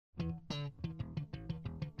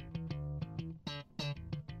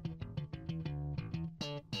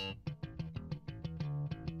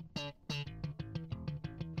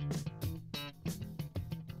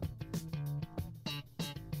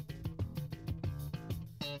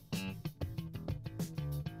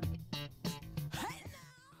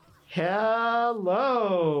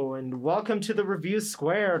Hello, and welcome to the Review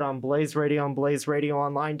Squared on Blaze Radio and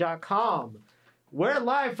BlazeRadioOnline.com. We're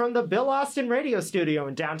live from the Bill Austin Radio Studio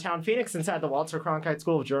in downtown Phoenix inside the Walter Cronkite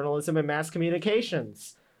School of Journalism and Mass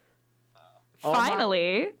Communications.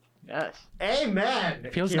 Finally. Yes. Amen.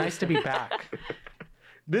 It feels nice to be back.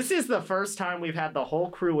 This is the first time we've had the whole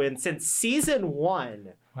crew in since season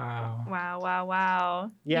 1. Wow.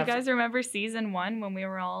 Wow. Yeah. You guys remember season 1 when we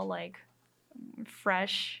were all like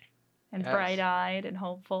fresh and Yes. bright-eyed and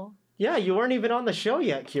hopeful? Yeah, you weren't even on the show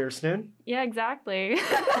yet, Kirsten. Yeah, exactly.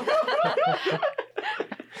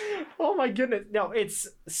 Oh my goodness. No, it's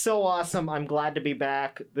so awesome. I'm glad to be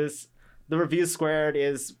back. The Review Squared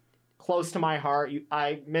is close to my heart.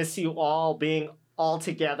 I miss you all being all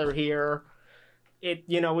together here.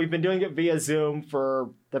 We've been doing it via Zoom for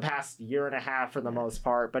the past year and a half for the most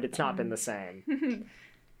part, but it's not been the same.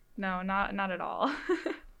 No, not at all.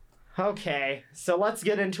 Okay, so let's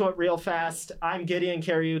get into it real fast. I'm Gideon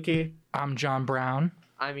Karaoke. I'm John Brown.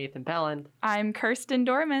 I'm Ethan Pelland. I'm Kirsten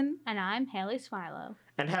Dorman. And I'm Haley Swilo.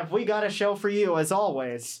 And have we got a show for you, as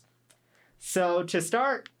always. So to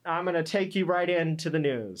start, I'm going to take you right into the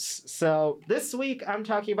news. So this week, I'm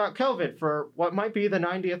talking about COVID for what might be the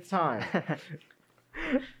 90th time.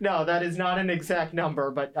 No, that is not an exact number,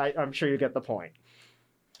 but I'm sure you get the point.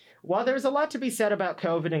 While there's a lot to be said about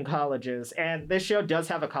COVID in colleges, and this show does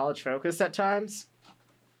have a college focus at times,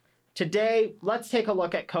 today, let's take a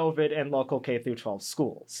look at COVID in local K-12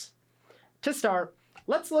 schools. To start,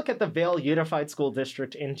 let's look at the Vail Unified School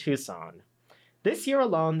District in Tucson. This year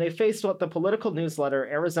alone, they faced what the political newsletter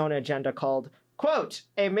Arizona Agenda called, quote,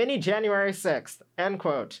 a mini January 6th, end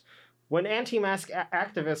quote, when anti-mask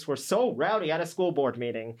activists were so rowdy at a school board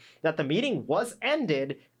meeting that the meeting was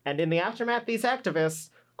ended, and in the aftermath, these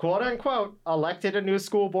activists, quote-unquote, elected a new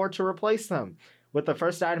school board to replace them, with the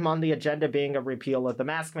first item on the agenda being a repeal of the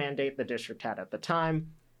mask mandate the district had at the time.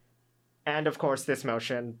 And, of course, this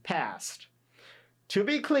motion passed. To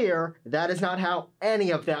be clear, that is not how any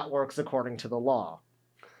of that works according to the law.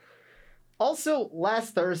 Also,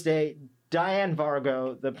 last Thursday, Diane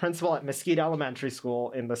Vargo, the principal at Mesquite Elementary School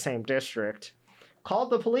in the same district,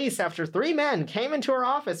 called the police after 3 men came into her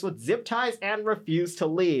office with zip ties and refused to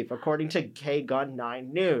leave, according to KGUN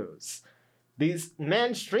 9 News. These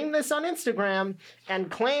men streamed this on Instagram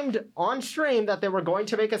and claimed on stream that they were going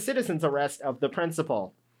to make a citizen's arrest of the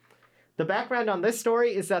principal. The background on this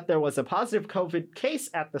story is that there was a positive COVID case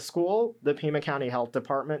at the school. The Pima County Health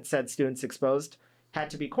Department said students exposed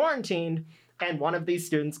had to be quarantined, and one of these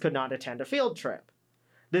students could not attend a field trip.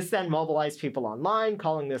 This then mobilized people online,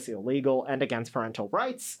 calling this illegal and against parental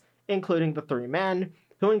rights, including the 3 men,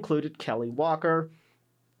 who included Kelly Walker,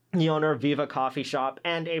 the owner of Viva Coffee Shop,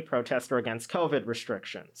 and a protester against COVID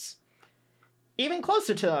restrictions. Even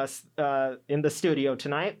closer to us in the studio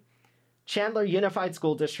tonight, Chandler Unified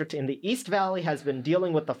School District in the East Valley has been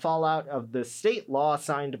dealing with the fallout of the state law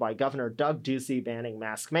signed by Governor Doug Ducey banning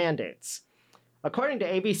mask mandates. According to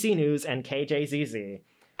ABC News and KJZZ,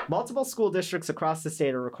 multiple school districts across the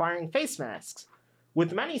state are requiring face masks,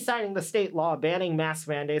 with many citing the state law banning mask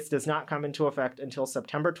mandates does not come into effect until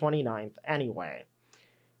September 29th anyway.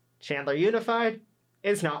 Chandler Unified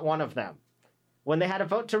is not one of them. When they had a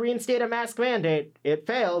vote to reinstate a mask mandate, it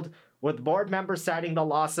failed, with board members citing the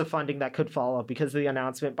loss of funding that could follow because of the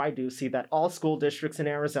announcement by Ducey that all school districts in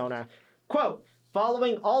Arizona, quote,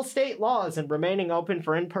 following all state laws and remaining open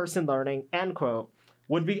for in-person learning, end quote,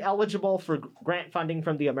 would be eligible for grant funding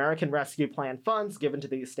from the American Rescue Plan funds given to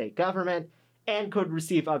the state government and could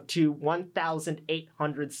receive up to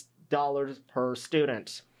 $1,800 per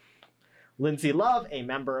student. Lindsay Love, a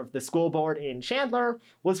member of the school board in Chandler,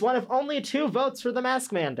 was one of only 2 votes for the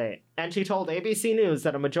mask mandate, and she told ABC News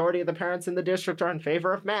that a majority of the parents in the district are in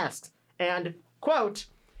favor of masks, and, quote,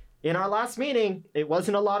 in our last meeting, it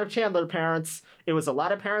wasn't a lot of Chandler parents, it was a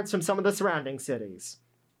lot of parents from some of the surrounding cities.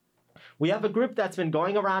 We have a group that's been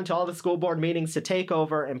going around to all the school board meetings to take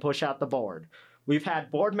over and push out the board. We've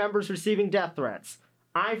had board members receiving death threats.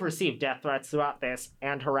 I've received death threats throughout this,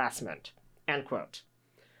 and harassment. End quote.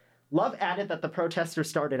 Love added that the protesters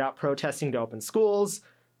started out protesting to open schools,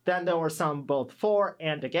 then there were some both for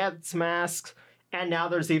and against masks, and now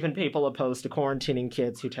there's even people opposed to quarantining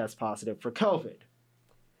kids who test positive for COVID.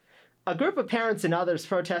 A group of parents and others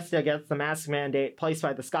protested against the mask mandate placed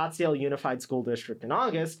by the Scottsdale Unified School District in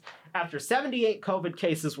August after 78 COVID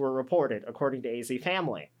cases were reported, according to AZ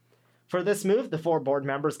Family. For this move, the 4 board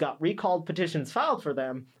members got recalled petitions filed for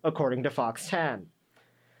them, according to Fox 10.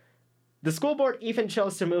 The school board even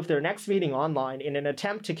chose to move their next meeting online in an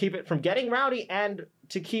attempt to keep it from getting rowdy and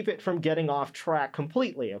to keep it from getting off track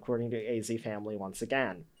completely, according to AZ Family once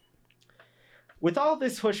again. With all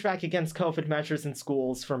this pushback against COVID measures in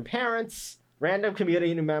schools from parents, random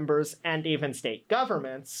community members, and even state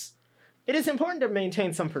governments, it is important to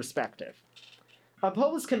maintain some perspective. A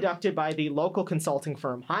poll was conducted by the local consulting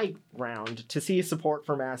firm High Ground to see support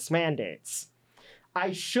for mask mandates.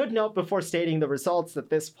 I should note before stating the results that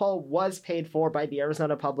this poll was paid for by the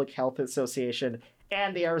Arizona Public Health Association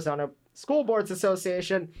and the Arizona School Boards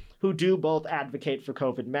Association, who do both advocate for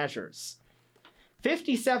COVID measures.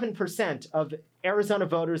 57% of Arizona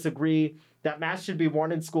voters agree that masks should be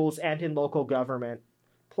worn in schools and in local government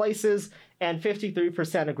places, and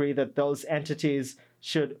 53% agree that those entities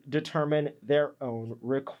should determine their own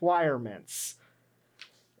requirements.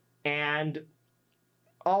 And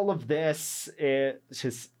all of this is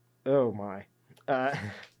just, oh my.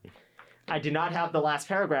 I do not have the last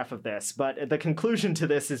paragraph of this, but the conclusion to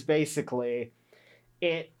this is basically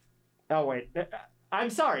it. Oh, wait. I'm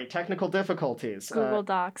sorry, technical difficulties. Google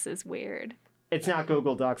Docs is weird. It's not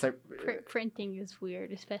Google Docs. Printing is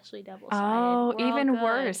weird, especially double-sided. Oh, We're all even good.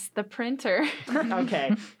 worse, the printer.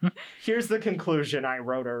 Okay, here's the conclusion I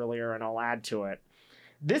wrote earlier, and I'll add to it.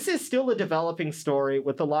 This is still a developing story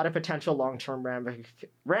with a lot of potential long-term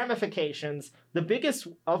ramifications, the biggest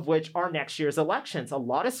of which are next year's elections. A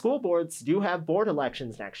lot of school boards do have board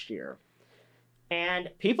elections next year. And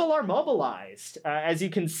people are mobilized. As you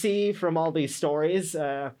can see from all these stories,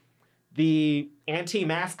 the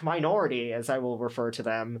anti-mask minority, as I will refer to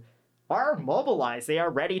them, are mobilized. They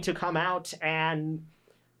are ready to come out and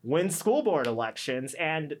win school board elections,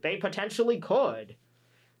 and they potentially could.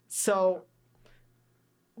 So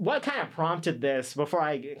what kind of prompted this, before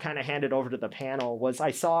I kind of hand it over to the panel, was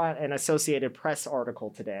I saw an Associated Press article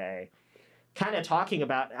today kind of talking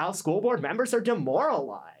about how school board members are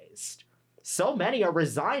demoralized. So many are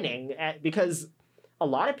resigning because a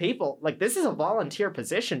lot of people, like, this is a volunteer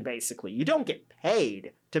position, basically. You don't get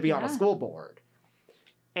paid to be on a school board.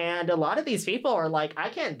 And a lot of these people are like, I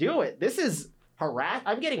can't do it. This is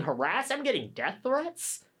I'm getting harassed. I'm getting death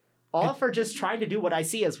threats, all for just trying to do what I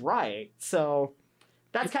see as right. So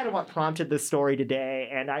that's kind of what prompted this story today.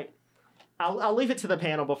 And I'll leave it to the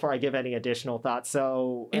panel before I give any additional thoughts.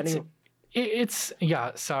 So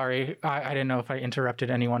sorry, I didn't know if I interrupted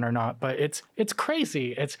anyone or not, but it's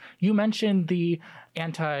crazy. You mentioned the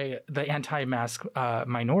anti-mask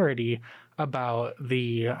minority about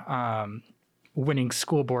the winning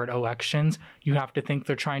school board elections. You have to think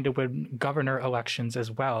they're trying to win governor elections as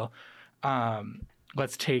well.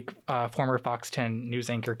 Let's take former Fox 10 news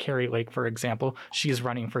anchor Carrie Lake, for example. She's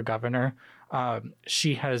running for governor.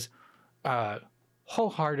 She has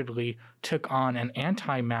wholeheartedly took on an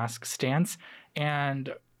anti-mask stance,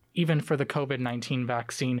 and even for the COVID-19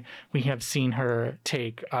 vaccine, we have seen her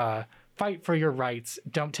take fight for your rights,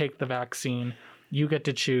 don't take the vaccine, you get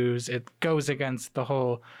to choose. It goes against the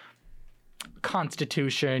whole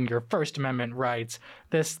Constitution, your First Amendment rights,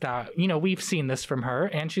 this, that. You know, we've seen this from her,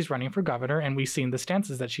 and she's running for governor, and we've seen the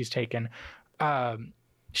stances that she's taken.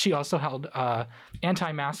 She also held an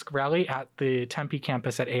anti-mask rally at the Tempe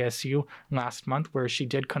campus at ASU last month, where she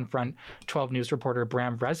did confront 12 News reporter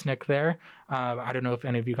Bram Resnick there. I don't know if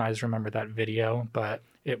any of you guys remember that video, but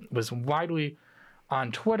it was widely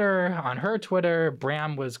on Twitter, on her Twitter.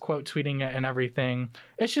 Bram was quote tweeting it and everything.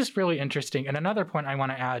 It's just really interesting. And another point I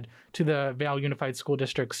want to add to the Vail Unified School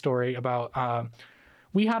District story about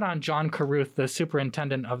we had on John Caruth, the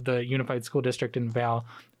superintendent of the Unified School District in Vail,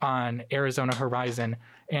 on Arizona Horizon,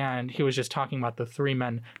 and he was just talking about the three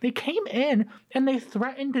men. They came in and they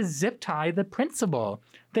threatened to zip tie the principal.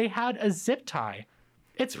 They had a zip tie.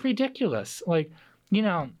 It's ridiculous. Like, you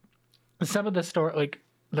know, some of the story, like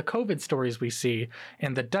the COVID stories we see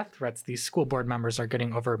and the death threats these school board members are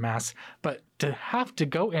getting over masks, but to have to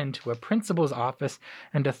go into a principal's office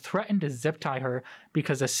and to threaten to zip tie her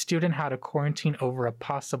because a student had a quarantine over a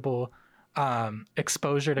possible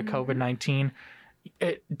exposure to COVID-19,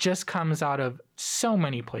 it just comes out of so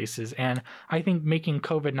many places. And I think making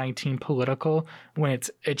COVID-19 political when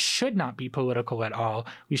it should not be political at all.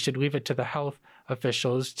 We should leave it to the health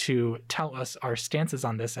officials to tell us our stances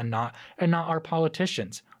on this and not our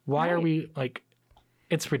politicians. Why are we like,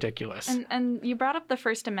 it's ridiculous. And you brought up the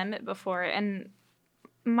First Amendment before, and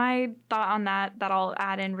my thought on that I'll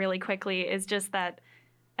add in really quickly is just that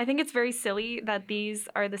I think it's very silly that these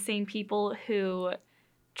are the same people who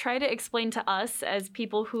try to explain to us as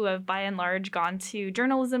people who have by and large gone to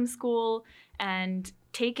journalism school and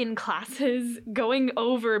taken classes going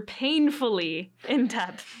over painfully in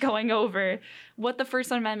depth, going over what the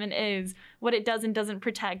First Amendment is, what it does and doesn't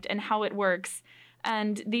protect, and how it works.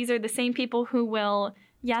 And these are the same people who will,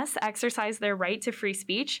 yes, exercise their right to free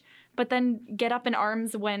speech, but then get up in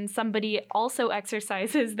arms when somebody also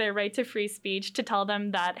exercises their right to free speech to tell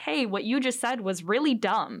them that, hey, what you just said was really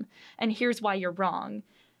dumb, and here's why you're wrong.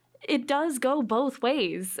 It does go both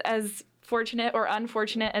ways, as fortunate or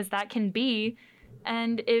unfortunate as that can be.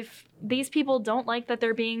 And if these people don't like that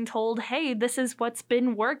they're being told, hey, this is what's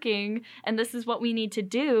been working and this is what we need to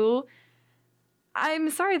do,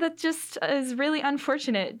 I'm sorry, that just is really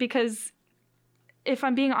unfortunate, because if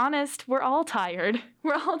I'm being honest, we're all tired.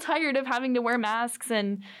 We're all tired of having to wear masks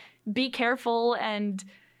and be careful and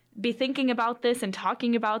be thinking about this and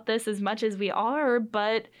talking about this as much as we are,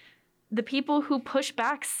 but the people who push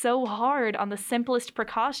back so hard on the simplest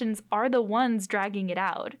precautions are the ones dragging it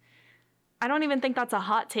out. I don't even think that's a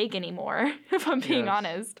hot take anymore, if I'm being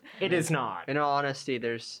honest. It is not. In all honesty,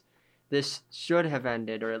 this should have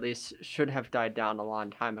ended, or at least should have died down a long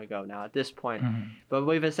time ago now at this point. But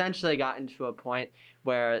we've essentially gotten to a point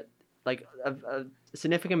where, like, a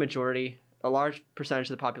significant majority, a large percentage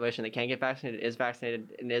of the population that can't get vaccinated is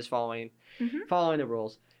vaccinated and is following the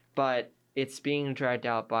rules. But it's being dragged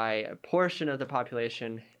out by a portion of the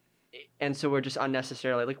population. And so we're just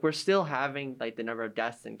unnecessarily, like, we're still having, like, the number of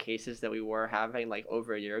deaths and cases that we were having, like,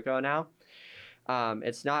 over a year ago now.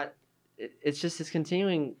 It's just this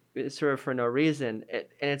continuing sort of for no reason. And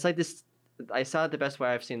it's like this, I saw the best way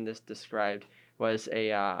I've seen this described was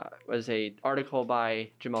a article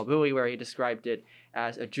by Jamal Bowie where he described it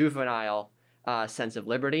as a juvenile sense of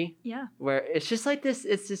liberty. Yeah. Where it's just like this,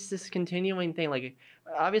 it's just this continuing thing. Like,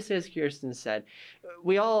 obviously, as Kirsten said,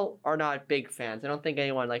 we all are not big fans. I don't think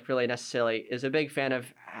anyone, like, really necessarily is a big fan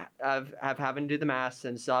of having to do the masks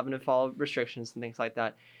and still having to follow restrictions and things like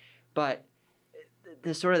that. But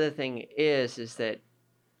the sort of the thing is that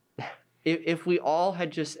if we all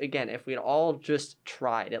had just, again, if we'd all just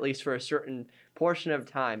tried, at least for a certain portion of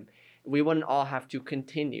time, we wouldn't all have to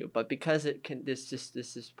continue. But because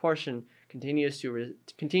this portion continues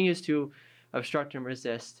to obstruct and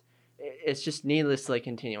resist, it's just needlessly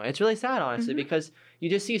continuing. It's really sad, honestly, because you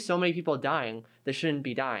just see so many people dying that shouldn't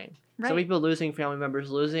be dying. Right. So many people losing family members,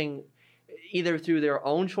 losing either through their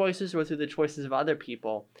own choices or through the choices of other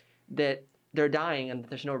people, that they're dying and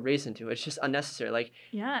there's no reason to. It's just unnecessary. Like,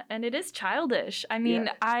 yeah, and it is childish. I mean,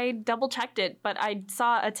 I double checked it, but I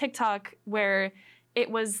saw a TikTok where it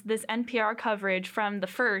was this NPR coverage from the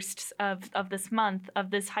 1st of this month of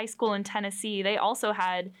this high school in Tennessee. They also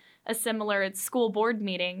had a similar school board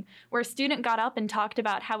meeting where a student got up and talked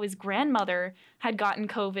about how his grandmother had gotten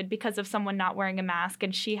COVID because of someone not wearing a mask,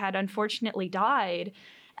 and she had unfortunately died.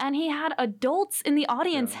 And he had adults in the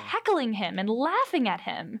audience heckling him and laughing at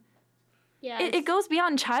him. Yeah, It goes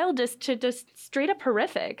beyond childish to just straight up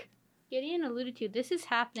horrific. Gideon alluded to, this is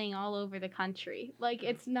happening all over the country. Like,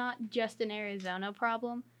 it's not just an Arizona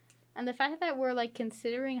problem. And the fact that we're, like,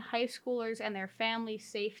 considering high schoolers and their family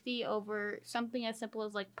safety over something as simple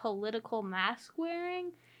as, like, political mask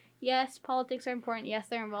wearing. Yes, politics are important. Yes,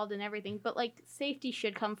 they're involved in everything. But, like, safety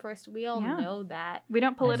should come first. We all know that. We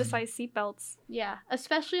don't politicize seatbelts. Yeah,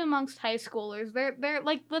 especially amongst high schoolers. They're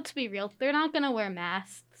like, let's be real. They're not going to wear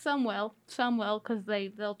masks. Some will, because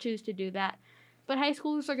they'll choose to do that. But high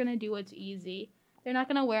schoolers are going to do what's easy. They're not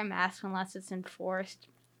going to wear masks unless it's enforced.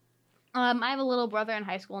 I have a little brother in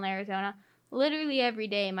high school in Arizona. Literally every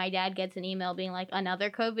day, my dad gets an email being like, another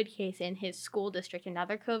COVID case in his school district,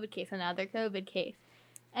 another COVID case, another COVID case.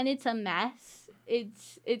 And it's a mess.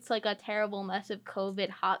 It's like a terrible mess of COVID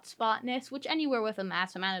hotspotness, which anywhere with a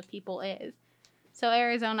mass amount of people is. So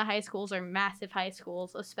Arizona high schools are massive high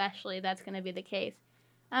schools, especially that's going to be the case.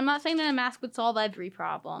 I'm not saying that a mask would solve every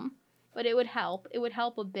problem, but it would help. It would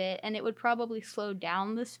help a bit, and it would probably slow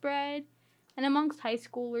down the spread. And amongst high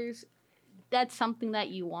schoolers, that's something that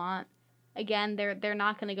you want. Again, they're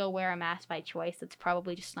not going to go wear a mask by choice. That's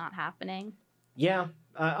probably just not happening. Yeah,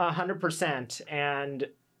 100%. And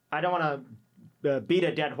I don't want to beat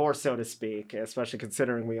a dead horse, so to speak, especially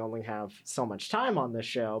considering we only have so much time on this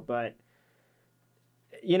show. But,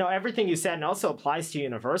 you know, everything you said and also applies to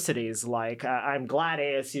universities. Like, I'm glad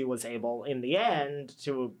ASU was able, in the end,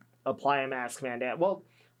 to apply a mask mandate. We'll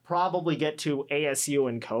probably get to ASU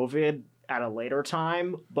and COVID at a later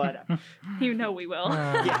time, but You know we will.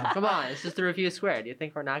 yeah, come on, it's just the review squared. Do you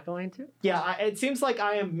think we're not going to? yeah, it seems like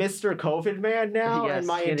I am Mr. COVID man now, Yes, and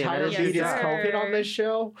my Gideon, entire that is beat is sir. COVID on this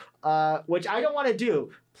show, which I don't want to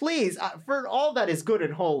do. Please, for all that is good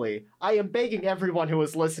and holy, I am begging everyone who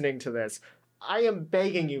is listening to this, I am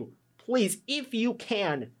begging you, please, if you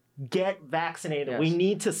can, get vaccinated. Yes. We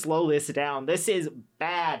need to slow this down. This is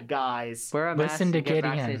bad, guys. Wear a mask Listen to and get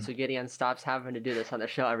Gideon. vaccinated so Gideon stops having to do this on the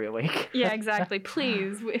show every week. Yeah, exactly.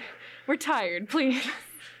 Please. We're tired. Please.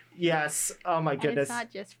 Yes. Oh my And goodness. it's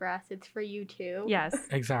not just for us; it's for you too. Yes.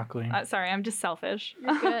 Exactly. Sorry, I'm just selfish.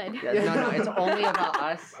 You're good. Yeah, no, it's only about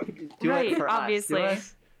us. Do Right, it for obviously. us. Do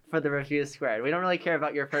us for the Review Squared. We don't really care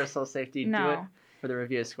about your personal safety. Do it No. for the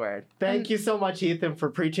Review Squared. Thank you so much, Ethan, for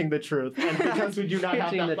preaching the truth. And because we do not have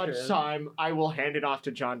Preaching that the much truth. time, I will hand it off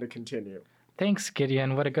to John to continue. Thanks,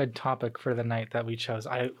 Gideon. What a good topic for the night that we chose.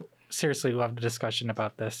 I seriously loved the discussion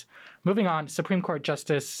about this. Moving on, Supreme Court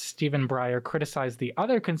Justice Stephen Breyer criticized the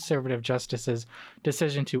other conservative justices'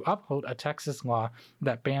 decision to uphold a Texas law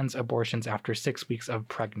that bans abortions after 6 weeks of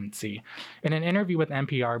pregnancy. In an interview with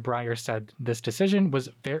NPR, Breyer said this decision was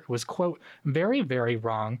quote, very, very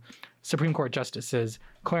wrong. Supreme Court Justices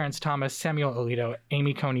Clarence Thomas, Samuel Alito,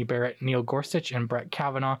 Amy Coney Barrett, Neil Gorsuch, and Brett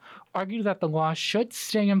Kavanaugh argued that the law should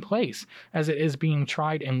stay in place as it is being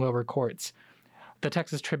tried in lower courts. The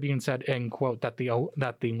Texas Tribune said, in quote, that the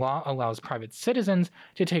law allows private citizens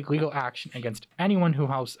to take legal action against anyone who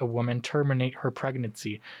helps a woman terminate her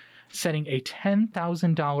pregnancy, setting a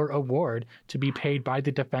 $10,000 award to be paid by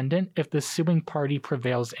the defendant if the suing party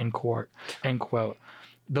prevails in court, end quote.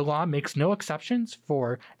 The law makes no exceptions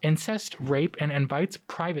for incest, rape, and invites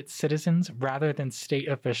private citizens rather than state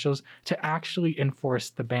officials to actually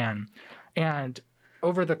enforce the ban. And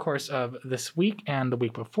over the course of this week and the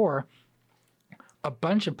week before, a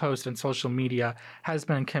bunch of posts on social media has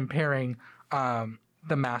been comparing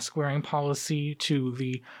the mask wearing policy to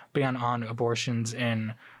the ban on abortions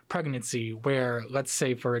in pregnancy, where, let's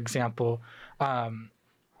say, for example,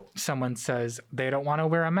 someone says they don't want to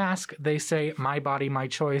wear a mask. They say, my body, my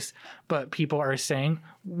choice. But people are saying,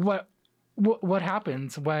 what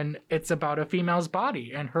happens when it's about a female's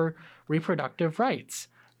body and her reproductive rights?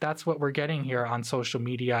 That's what we're getting here on social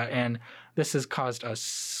media. And this has caused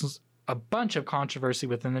a bunch of controversy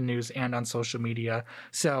within the news and on social media.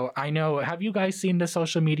 So I know, have you guys seen the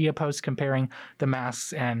social media posts comparing the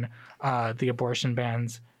masks and the abortion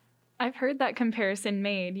bans? I've heard that comparison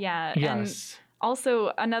made, yeah. Yes. And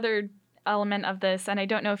also another element of this, and I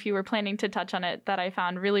don't know if you were planning to touch on it, that I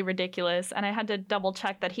found really ridiculous, and I had to double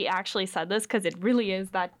check that he actually said this because it really is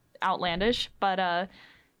that outlandish, but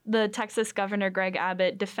the Texas Governor Greg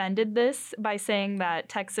Abbott defended this by saying that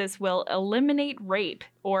Texas will eliminate rape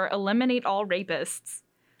or eliminate all rapists.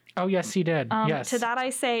 Oh, yes, he did. Yes. To that I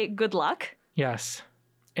say, good luck. Yes.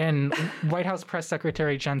 And White House Press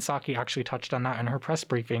Secretary Jen Psaki actually touched on that in her press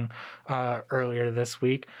briefing earlier this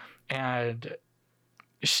week. And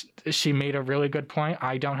she made a really good point.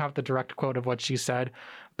 I don't have the direct quote of what she said,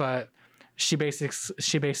 but she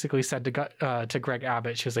basically said to Greg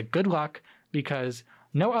Abbott, she was like, good luck, because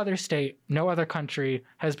no other state, no other country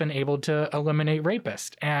has been able to eliminate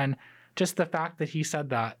rapists. And just the fact that he said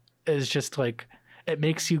that is just like, it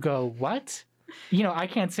makes you go, what? You know, I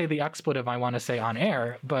can't say the expletive I want to say on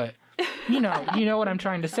air, but you know what I'm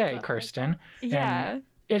trying to say, Kirsten. Yeah.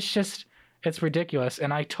 And it's ridiculous.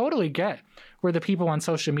 And I totally get where the people on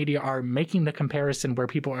social media are making the comparison, where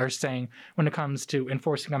people are saying, when it comes to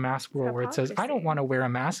enforcing a mask rule, where it says, I don't want to wear a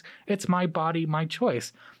mask. It's my body, my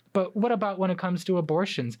choice. But what about when it comes to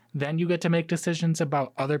abortions? Then you get to make decisions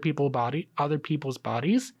about other people's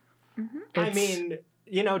bodies. Mm-hmm. I mean,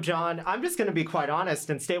 John, I'm just going to be quite honest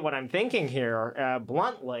and state what I'm thinking here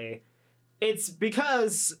bluntly. It's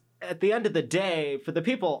because at the end of the day, for the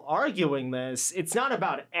people arguing this, it's not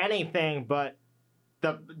about anything but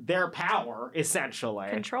their power, essentially.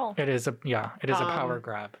 Control. It is a power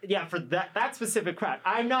grab. Yeah, for that specific crowd.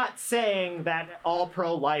 I'm not saying that all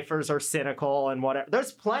pro-lifers are cynical and whatever.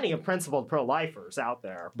 There's plenty of principled pro-lifers out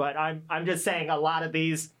there, but I'm just saying a lot of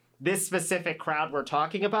this specific crowd we're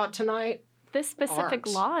talking about tonight. This specific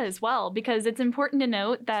aren't. law as well, because it's important to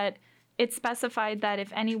note that it's specified that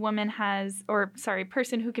if any woman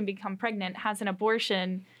person who can become pregnant has an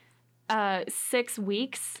abortion 6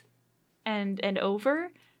 weeks and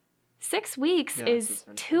over. 6 weeks is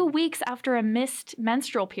 2 weeks after a missed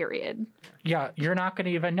menstrual period. Yeah, you're not going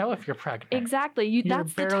to even know if you're pregnant. Exactly.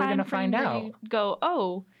 That's barely the time gonna frame find where out. you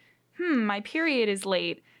go, my period is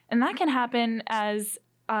late. And that can happen, as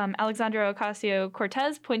Alexandra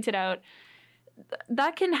Ocasio-Cortez pointed out,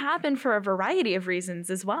 that can happen for a variety of reasons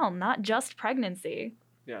as well, not just pregnancy.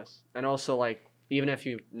 Yes. And also, even if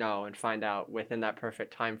you know and find out within that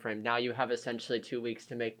perfect time frame, now you have essentially 2 weeks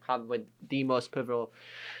to make probably the most pivotal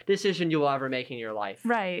decision you will ever make in your life.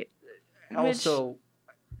 Right. Also,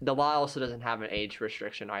 the law also doesn't have an age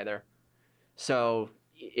restriction either. So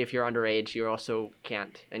if you're underage, you also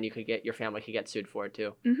can't, and your family could get sued for it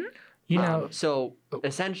too. Mm-hmm. So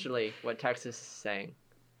essentially, what Texas is saying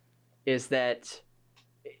is that,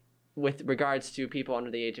 with regards to people under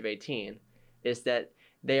the age of 18, is that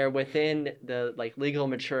they are within the legal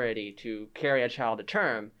maturity to carry a child to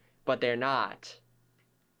term, but they're not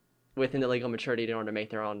within the legal maturity in order to make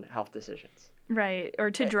their own health decisions. Right. Or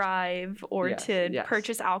to drive or Yes, to yes.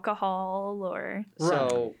 purchase alcohol or.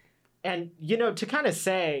 So And, to kind of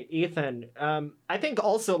say, Ethan, I think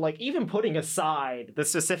also, like, even putting aside the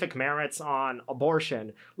specific merits on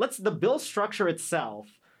abortion, the bill structure itself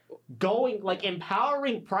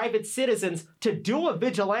empowering private citizens to do a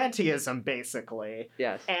vigilantism, basically.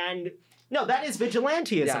 yes. And, no, that is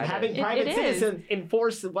vigilantism, Yeah, it having is. private It is. citizens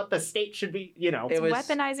enforce what the state should be, It was-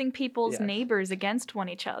 weaponizing people's yes. neighbors against one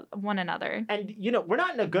another. And we're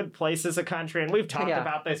not in a good place as a country, and we've talked Yeah.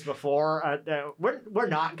 about this before. We're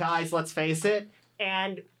not, guys. Let's face it.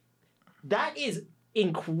 And that is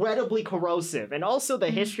incredibly corrosive. And also,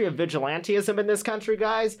 the history of vigilantism in this country,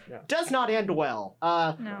 guys, Yeah. does not end well.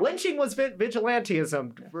 No. Lynching was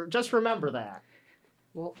vigilantism. Just remember that.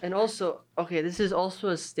 Well, and also, okay, this is also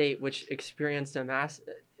a state which experienced a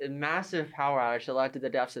massive power outage that led to the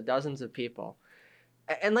deaths of dozens of people.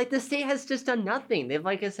 And like the state has just done nothing. They've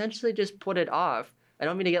like essentially just put it off. I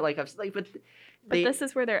don't mean to get like upset, but This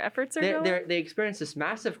is where their efforts are going? they experienced this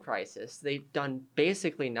massive crisis. They've done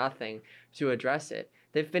basically nothing to address it.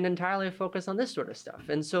 They've been entirely focused on this sort of stuff.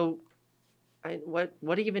 And so,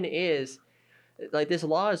 what even is like this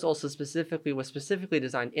law is also was specifically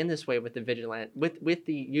designed in this way with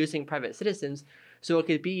the using private citizens, so it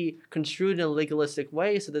could be construed in a legalistic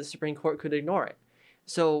way so that the Supreme Court could ignore it.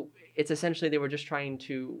 So it's essentially they were just trying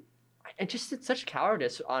to, and just it's such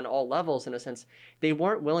cowardice on all levels in a sense. They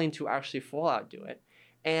weren't willing to actually full out do it,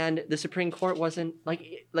 and the Supreme Court wasn't like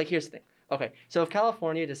here's the thing. Okay, so if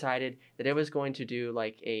California decided that it was going to do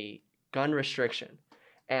like a gun restriction,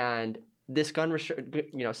 and this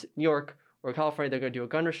New York or California, they're going to do a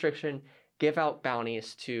gun restriction, give out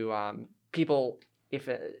bounties to people if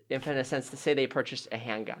in a sense to say they purchased a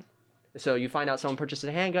handgun. So you find out someone purchased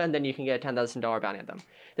a handgun, then you can get a $10,000 bounty on them.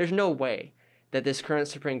 There's no way that this current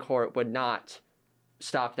Supreme Court would not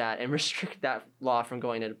stop that and restrict that law from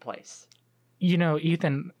going into place.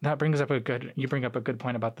 Ethan, you bring up a good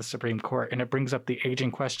point about the Supreme Court, and it brings up the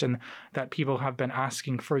aging question that people have been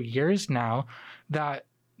asking for years now, that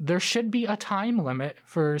there should be a time limit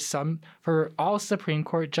for all Supreme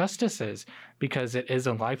Court justices, because it is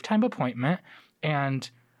a lifetime appointment, and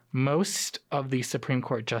most of the Supreme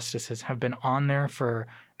Court justices have been on there for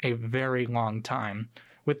a very long time,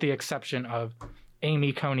 with the exception of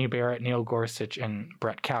Amy Coney Barrett, Neil Gorsuch, and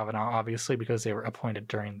Brett Kavanaugh, obviously, because they were appointed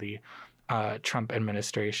during the Trump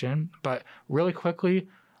administration. But really quickly,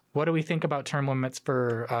 what do we think about term limits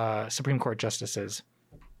for Supreme Court justices?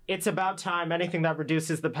 It's about time. Anything that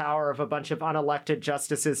reduces the power of a bunch of unelected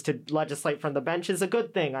justices to legislate from the bench is a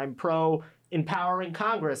good thing. I'm pro empowering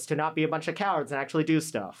Congress to not be a bunch of cowards and actually do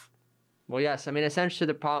stuff. Well, yes. I mean, essentially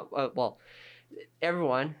the problem.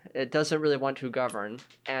 Everyone doesn't really want to govern,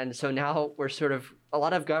 and so now we're sort of a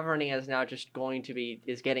lot of governing is now just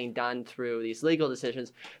is getting done through these legal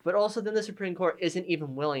decisions. But also, then the Supreme Court isn't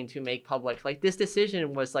even willing to make public. Like this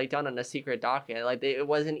decision was like done on a secret docket. Like it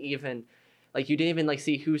wasn't even. Like you didn't even like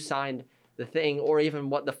see who signed the thing or even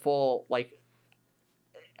what the full like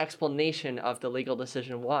explanation of the legal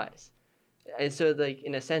decision was. And so like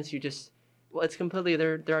in a sense it's completely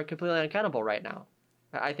they're completely unaccountable right now.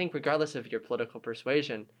 I think regardless of your political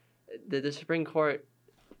persuasion, the Supreme Court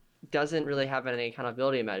doesn't really have any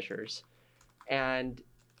accountability measures, and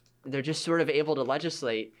they're just sort of able to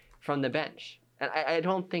legislate from the bench. And I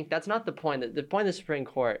don't think that's not the point. The point of the Supreme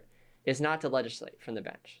Court is not to legislate from the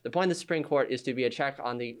bench. The point of the Supreme Court is to be a check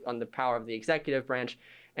on the power of the executive branch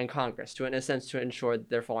and Congress, in a sense, to ensure that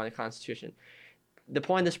they're following the Constitution. The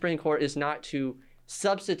point of the Supreme Court is not to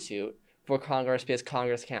substitute for Congress because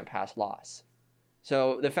Congress can't pass laws.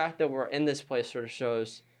 So the fact that we're in this place sort of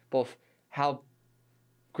shows both how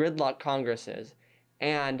gridlocked Congress is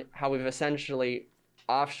and how we've essentially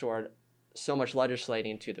offshored so much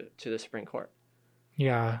legislating to the Supreme Court.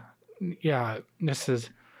 Yeah.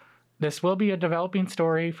 This will be a developing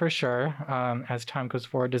story for sure as time goes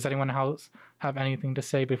forward. Does anyone else have anything to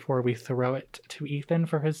say before we throw it to Ethan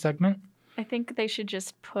for his segment? I think they should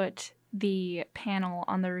just put the panel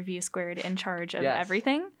on the Review Squared in charge of Yes.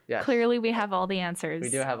 everything. Yes. Clearly, we have all the answers. We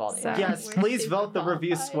do have all the So- answers. Yes, We're please super vote the Review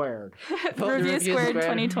qualified. Squared. Vote the Review Review Squared Squared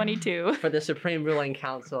 2022. for the Supreme Ruling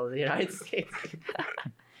Council of the United States.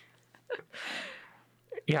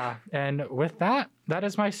 Yeah, and with that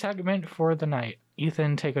is my segment for the night.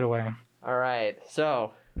 Ethan, take it away. All right.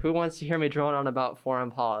 So, who wants to hear me drone on about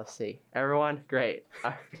foreign policy? Everyone? Great.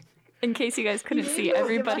 In case you guys couldn't see, Give us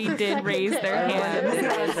everybody a did second raise to- their Everyone hands. did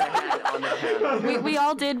raise their hand on their panel. We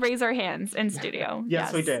all did raise our hands in studio.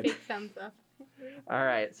 Yes, we did. Big thumbs up. All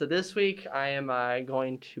right. So this week I am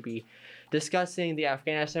going to be discussing the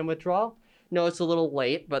Afghanistan withdrawal. No, it's a little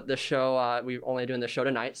late, but the show, we're only doing the show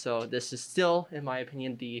tonight, so this is still, in my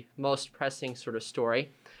opinion, the most pressing sort of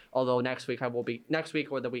story. Although next week or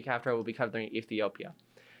the week after, I will be covering Ethiopia.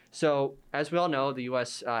 So, as we all know, the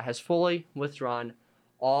U.S. Has fully withdrawn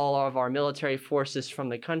all of our military forces from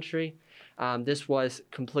the country. This was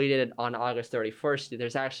completed on August 31st.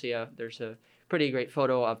 There's a pretty great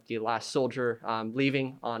photo of the last soldier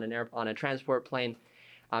leaving on a transport plane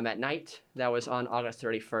at night. That was on August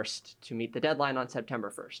 31st to meet the deadline on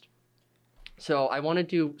September 1st. So I wanted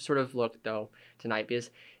to sort of look, though, tonight because,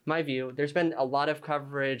 in my view, there's been a lot of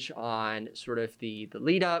coverage on sort of the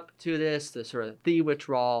lead up to this, the sort of the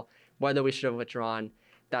withdrawal, whether we should have withdrawn,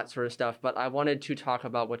 that sort of stuff. But I wanted to talk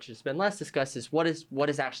about what has been less discussed is what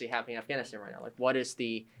is actually happening in Afghanistan right now. Like, what is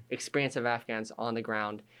the experience of Afghans on the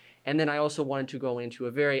ground? And then I also wanted to go into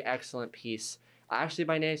a very excellent piece, actually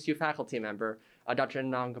by an ASU faculty member, Dr.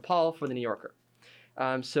 Anand Gopal for The New Yorker.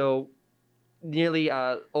 So nearly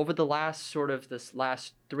over the last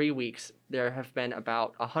 3 weeks, there have been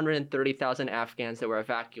about 130,000 Afghans that were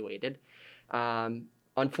evacuated.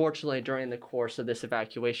 Unfortunately, during the course of this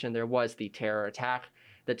evacuation, there was the terror attack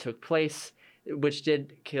that took place, which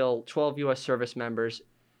did kill 12 U.S. service members,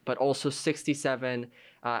 but also 67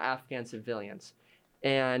 Afghan civilians.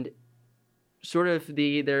 And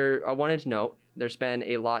I wanted to note, there's been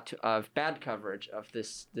a lot of bad coverage of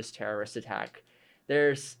this terrorist attack.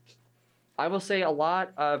 There's, I will say, a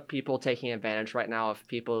lot of people taking advantage right now of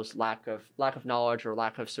people's lack of knowledge or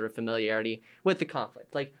lack of sort of familiarity with the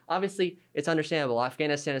conflict. Like, obviously, it's understandable.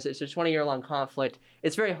 Afghanistan it's a 20-year-long conflict.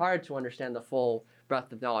 It's very hard to understand the full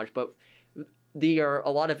breadth of knowledge, but there are a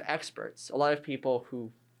lot of experts, a lot of people who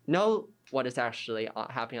know what is actually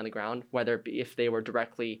happening on the ground, whether it be if they were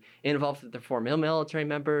directly involved with the former military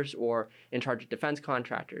members or in charge of defense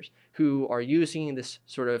contractors, who are using this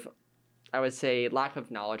sort of, I would say, lack of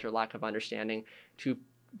knowledge or lack of understanding to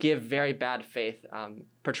give very bad faith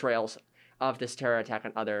portrayals of this terror attack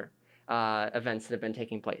and other events that have been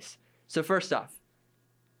taking place. So first off,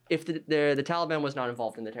 if the Taliban was not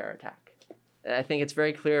involved in the terror attack, I think it's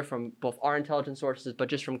very clear from both our intelligence sources, but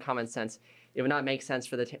just from common sense, it would not make sense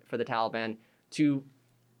for the Taliban to,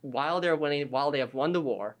 while they have won the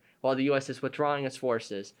war, while the U.S. is withdrawing its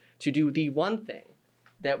forces, to do the one thing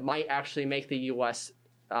that might actually make the U.S.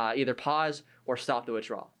 Either pause or stop the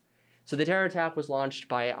withdrawal. So the terror attack was launched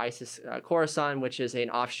by ISIS Khorasan, which is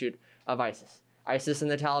an offshoot of ISIS. ISIS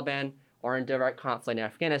and the Taliban are in direct conflict in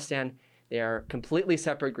Afghanistan. They are completely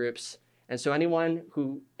separate groups. And so anyone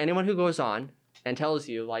who goes on and tells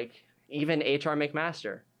you, like even H.R.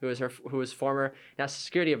 McMaster, who was former national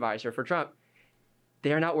security advisor for Trump,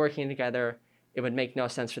 they are not working together. It would make no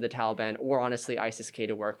sense for the Taliban or honestly ISIS-K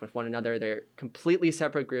to work with one another. They're completely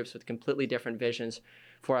separate groups with completely different visions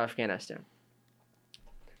for Afghanistan.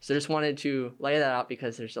 So just wanted to lay that out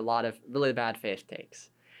because there's a lot of really bad faith takes.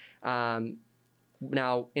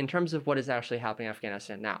 Now, in terms of what is actually happening in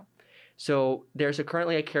Afghanistan now, so there's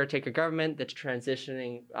currently a caretaker government that's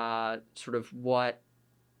transitioning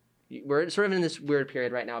we're sort of in this weird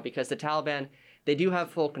period right now because the Taliban, they do have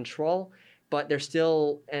full control, but they're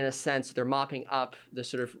still, in a sense, they're mopping up the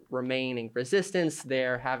sort of remaining resistance.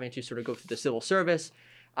 They're having to sort of go through the civil service.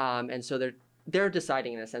 And so they're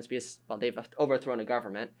deciding, in a sense, because, well, they've overthrown a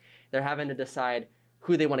government. They're having to decide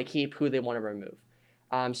who they want to keep, who they want to remove.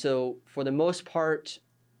 So for the most part,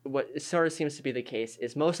 what sort of seems to be the case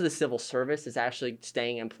is most of the civil service is actually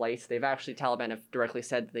staying in place. Taliban have directly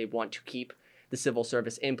said that they want to keep the civil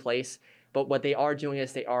service in place. But what they are doing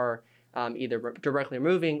is they are either directly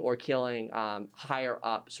removing or killing higher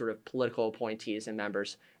up sort of political appointees and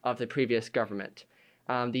members of the previous government.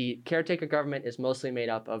 The caretaker government is mostly made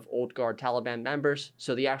up of old guard Taliban members.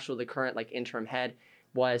 So the current interim head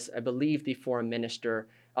was, I believe, the foreign minister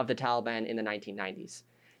of the Taliban in the 1990s.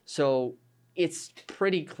 So it's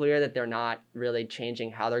pretty clear that they're not really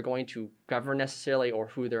changing how they're going to govern necessarily or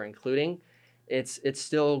who they're including. It's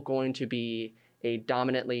still going to be a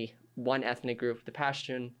dominantly one ethnic group. The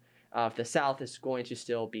Pashtun of the south is going to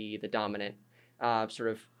still be the dominant sort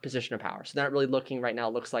of position of power. So they're not really looking right now,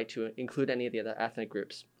 it looks like, to include any of the other ethnic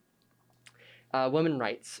groups.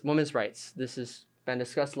 Women's rights. This has been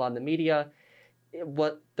discussed a lot in the media.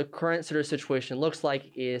 What the current sort of situation looks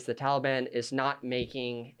like is the Taliban is not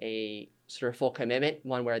making a sort of full commitment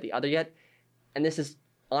one way or the other yet. And this is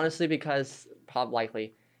honestly because, probably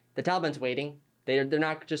likely, the Taliban's waiting. They're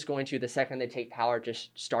not just going to, the second they take power,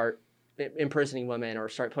 just start imprisoning women or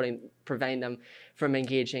start preventing them from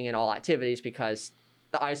engaging in all activities because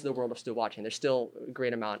the eyes of the world are still watching. There's still a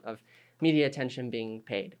great amount of media attention being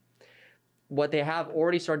paid. What they have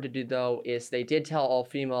already started to do, though, is they did tell all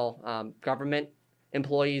female government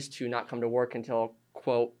employees to not come to work until,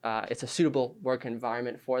 quote, it's a suitable work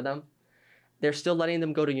environment for them. They're still letting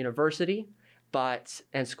them go to university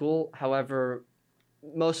and school. However,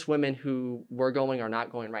 most women who were going are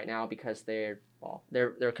not going right now because they're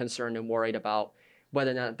concerned and worried about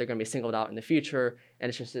whether or not they're going to be singled out in the future, and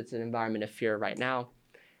it's an environment of fear right now.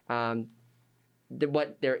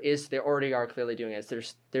 What there already are clearly doing is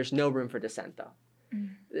there's no room for dissent, though.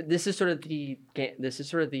 This is sort of the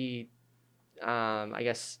I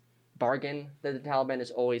guess bargain that the Taliban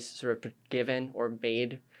has always sort of given or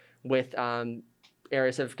made with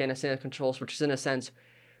areas of Afghanistan controls, which is in a sense,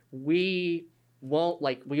 we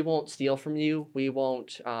won't steal from you, we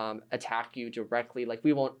won't attack you directly,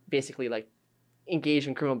 we won't basically engage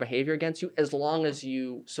in criminal behavior against you as long as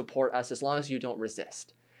you support us, as long as you don't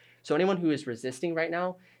resist. So anyone who is resisting right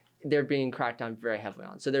now, they're being cracked down very heavily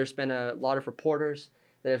on. So there's been a lot of reporters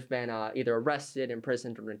that have been either arrested,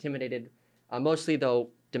 imprisoned, or intimidated. Mostly, though,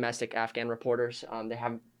 domestic Afghan reporters. They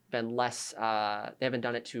haven't been less. They haven't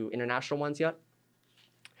done it to international ones yet.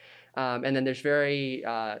 And then there's very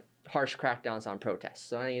harsh crackdowns on protests.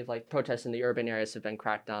 So any protests in the urban areas have been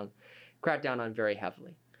cracked down on very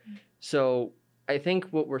heavily. So I think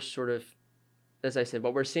what we're sort of, as I said,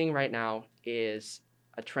 what we're seeing right now is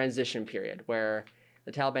a transition period where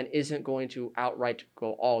the Taliban isn't going to outright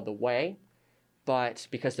go all the way, but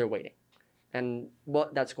because they're waiting. And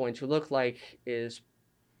what that's going to look like is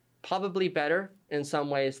probably better in some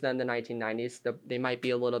ways than the 1990s. They might be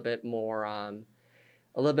a little bit more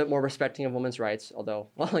respecting of women's rights, although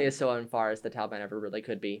only as so far as the Taliban ever really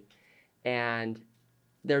could be. And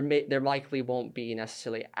there likely won't be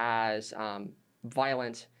necessarily as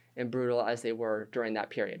violent and brutal as they were during that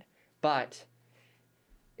period. But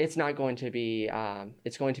it's not going to be.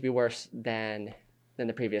 It's going to be worse than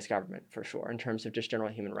the previous government for sure in terms of just general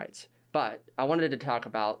human rights. But I wanted to talk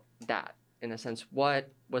about that in a sense. What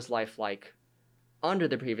was life like under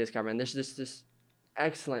the previous government? There's this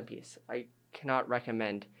excellent piece. I cannot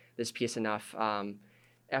recommend this piece enough.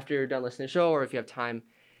 After you're done listening to the show, or if you have time,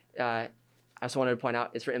 I also wanted to point out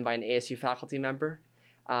it's written by an ASU faculty member.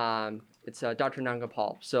 It's Dr.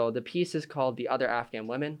 Nangapal. So the piece is called "The Other Afghan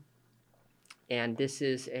Women," and this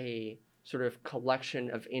is a sort of collection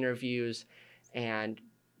of interviews and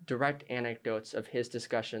direct anecdotes of his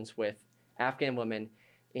discussions with Afghan women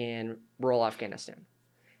in rural Afghanistan.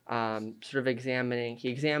 He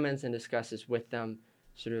examines and discusses with them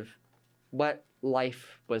sort of what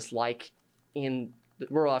life was like in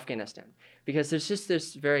rural Afghanistan. Because there's just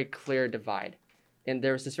this very clear divide. And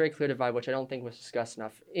there was this very clear divide, which I don't think was discussed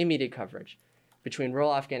enough in media coverage, between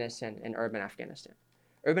rural Afghanistan and urban Afghanistan.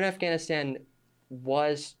 Urban Afghanistan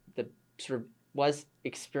was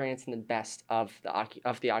experiencing the best of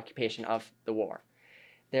the occupation of the war.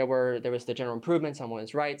 There was the general improvements on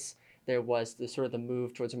women's rights. There was the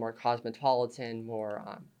move towards a more cosmopolitan,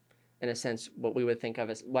 more in a sense what we would think of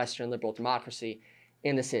as Western liberal democracy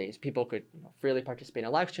in the cities. People could freely participate in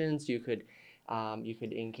elections. You could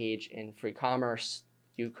engage in free commerce.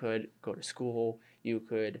 You could go to school. You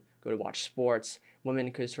could go to watch sports.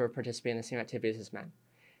 Women could sort of participate in the same activities as men.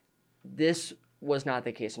 This was not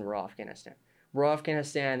the case in rural Afghanistan. Rural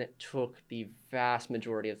Afghanistan took the vast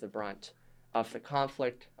majority of the brunt of the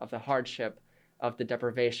conflict, of the hardship, of the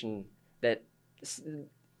deprivation. I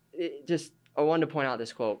wanted to point out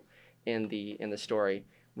this quote in the story,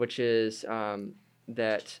 which is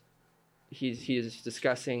that he's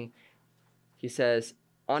discussing. He says,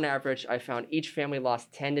 on average, I found each family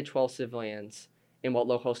lost 10 to 12 civilians in what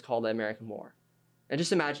locals call the American War. And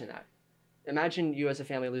just imagine that. Imagine you as a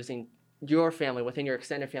family losing, your family within your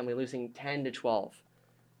extended family losing 10 to 12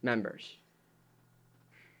 members.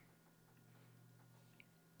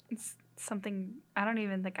 It's something I don't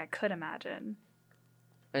even think I could imagine.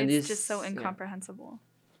 And it's just so incomprehensible.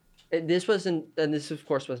 This of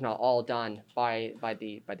course was not all done by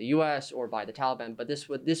the U.S. or by the Taliban, but this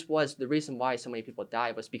was the reason why so many people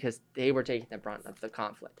died was because they were taking the brunt of the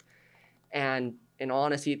conflict. And in all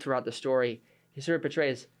honesty, throughout the story, he sort of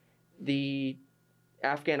portrays the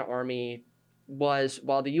Afghan army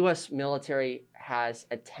while the U.S. military has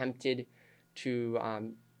attempted to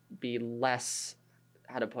be less,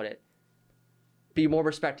 be more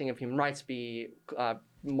respecting of human rights, be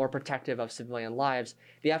more protective of civilian lives,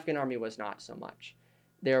 the Afghan army was not so much.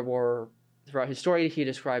 There were, throughout his story, he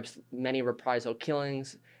describes many reprisal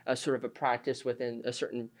killings, a sort of a practice within a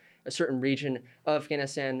certain region of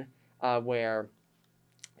Afghanistan where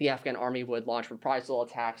the Afghan army would launch reprisal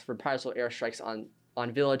attacks, reprisal airstrikes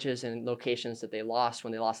on villages and locations that they lost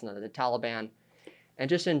when they lost under the Taliban. And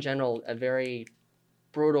just in general, a very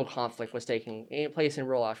brutal conflict was taking place in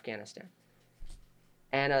rural Afghanistan.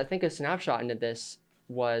 And I think a snapshot into this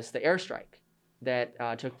was the airstrike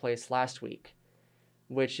that took place last week,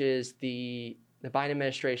 which is the Biden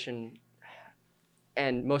administration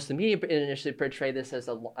and most of the media initially portrayed this as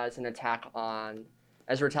an attack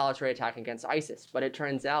as a retaliatory attack against ISIS. But it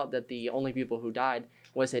turns out that the only people who died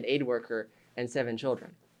was an aid worker and 7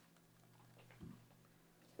 children.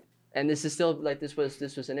 And this is still this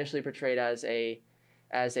was initially portrayed as a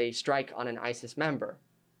strike on an ISIS member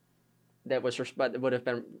that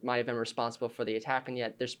might have been responsible for the attack, and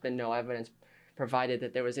yet there's been no evidence provided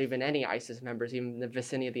that there was even any ISIS members even in the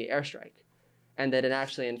vicinity of the airstrike, and that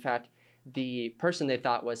in fact the person they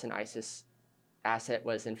thought was an ISIS asset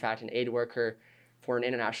was in fact an aid worker for an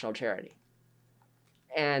international charity.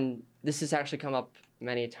 And this has actually come up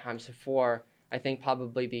many times before. I think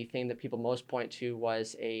probably the thing that people most point to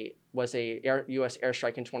was a U.S.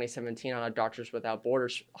 airstrike in 2017 on a Doctors Without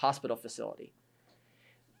Borders hospital facility.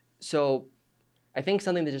 So I think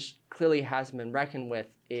something that just clearly hasn't been reckoned with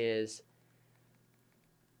is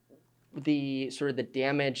the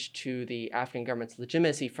damage to the Afghan government's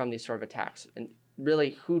legitimacy from these sort of attacks. And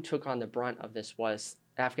really who took on the brunt of this was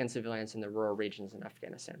Afghan civilians in the rural regions in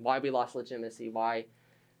Afghanistan. Why we lost legitimacy, why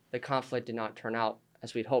the conflict did not turn out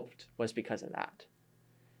as we'd hoped was because of that.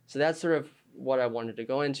 So that's sort of what I wanted to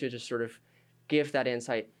go into, to sort of give that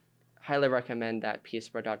insight. Highly recommend that piece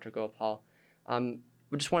by Dr. Gopal.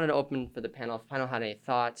 We just wanted to open for the panel. If the panel had any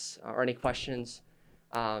thoughts or any questions,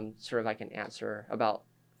 sort of I can answer about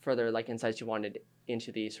further insights you wanted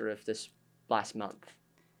into this last month.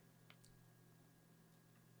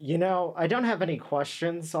 I don't have any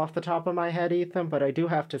questions off the top of my head, Ethan, but I do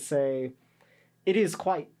have to say it is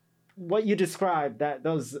quite what you described, that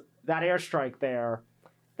airstrike there,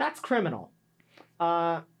 that's criminal.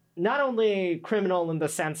 Not only criminal in the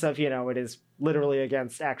sense of, it is literally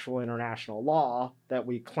against actual international law that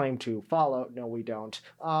we claim to follow. No, we don't.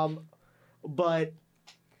 But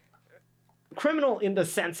criminal in the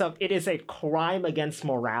sense of it is a crime against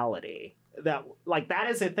morality. That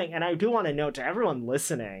is a thing. And I do want to note to everyone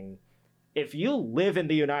listening, if you live in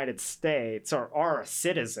the United States or are a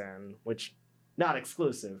citizen, which not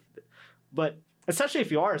exclusive, but especially if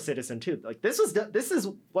you are a citizen too, this is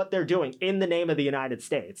what they're doing in the name of the United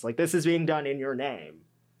States. This is being done in your name.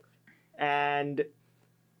 And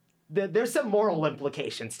there's some moral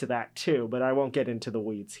implications to that too, but I won't get into the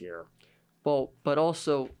weeds here. Well, but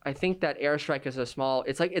also I think that airstrike is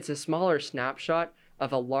it's a smaller snapshot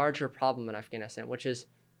of a larger problem in Afghanistan, which is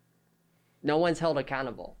no one's held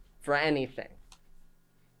accountable for anything.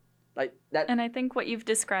 That. And I think what you've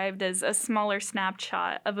described as a smaller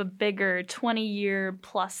snapshot of a bigger 20-year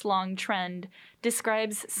plus long trend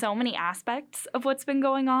describes so many aspects of what's been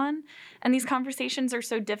going on. And these conversations are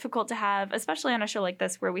so difficult to have, especially on a show like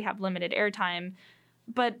this where we have limited airtime,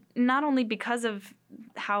 but not only because of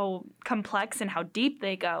how complex and how deep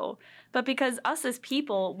they go, but because us as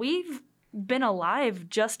people, we've been alive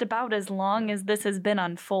just about as long as this has been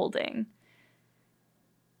unfolding.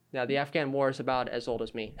 Yeah, the Afghan war is about as old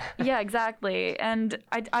as me. Yeah, exactly. And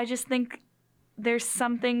I just think there's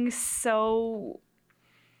something so...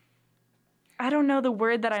 I don't know the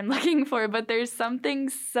word that I'm looking for, but there's something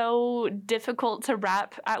so difficult to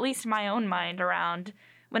wrap, at least my own mind around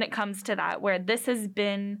when it comes to that, where this has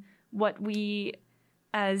been what we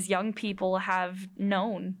as young people have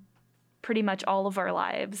known pretty much all of our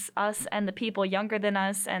lives. Us and the people younger than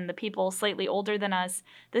us and the people slightly older than us,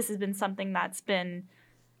 this has been something that's been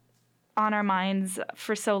on our minds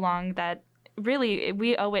for so long that really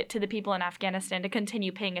we owe it to the people in Afghanistan to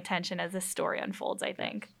continue paying attention as this story unfolds, I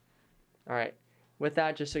think. All right. With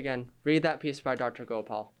that, just again, read that piece by Dr.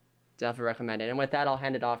 Gopal. Definitely recommend it. And with that, I'll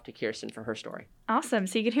hand it off to Kirsten for her story. Awesome.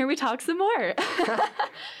 So you can hear me talk some more.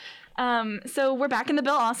 So we're back in the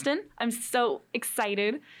Bill Austin. I'm so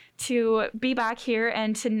excited to be back here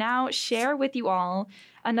and to now share with you all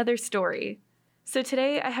another story. So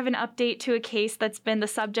today I have an update to a case that's been the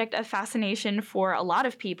subject of fascination for a lot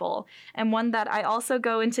of people, and one that I also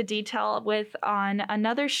go into detail with on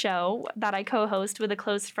another show that I co-host with a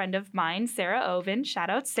close friend of mine, Sarah Oven. Shout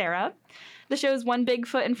out, Sarah. The show is One Big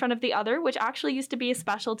Foot in Front of the Other, which actually used to be a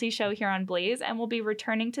specialty show here on Blaze and will be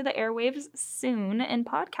returning to the airwaves soon in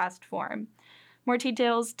podcast form. More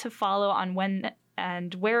details to follow on when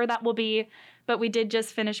and where that will be, but we did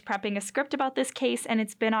just finish prepping a script about this case, and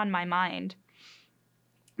it's been on my mind.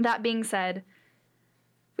 That being said,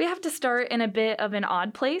 we have to start in a bit of an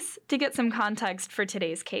odd place to get some context for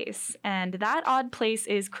today's case, and that odd place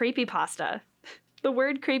is creepypasta. The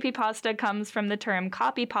word creepypasta comes from the term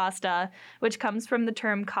copypasta, which comes from the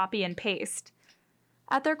term copy and paste.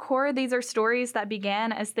 At their core, these are stories that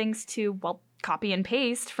began as things to, well, copy and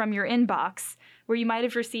paste from your inbox, where you might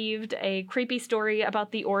have received a creepy story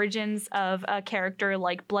about the origins of a character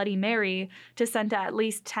like Bloody Mary to send to at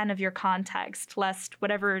least 10 of your contacts, lest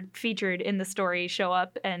whatever featured in the story show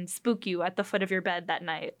up and spook you at the foot of your bed that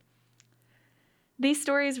night. These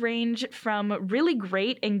stories range from really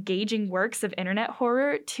great, engaging works of internet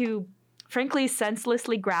horror to, frankly,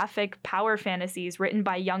 senselessly graphic power fantasies written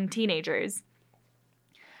by young teenagers.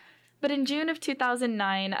 But in June of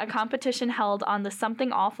 2009, a competition held on the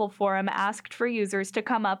Something Awful forum asked for users to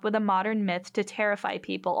come up with a modern myth to terrify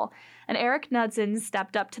people, and Eric Knudsen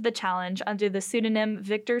stepped up to the challenge under the pseudonym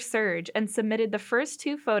Victor Surge and submitted the first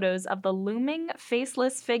 2 photos of the looming,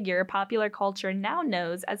 faceless figure popular culture now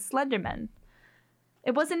knows as Slenderman.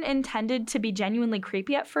 It wasn't intended to be genuinely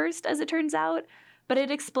creepy at first, as it turns out, but it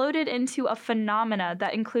exploded into a phenomena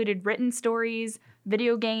that included written stories,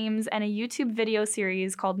 video games, and a YouTube video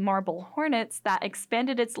series called Marble Hornets that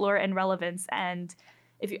expanded its lore and relevance. And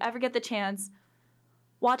if you ever get the chance,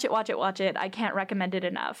 watch it, watch it, watch it. I can't recommend it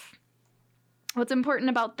enough. What's important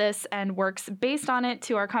about this and works based on it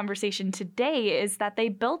to our conversation today is that they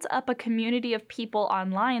built up a community of people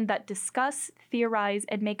online that discuss, theorize,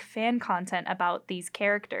 and make fan content about these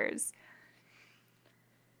characters.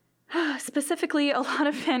 Specifically, a lot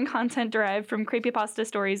of fan content derived from creepypasta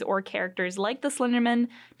stories or characters like the Slenderman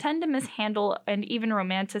tend to mishandle and even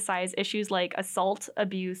romanticize issues like assault,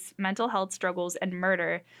 abuse, mental health struggles, and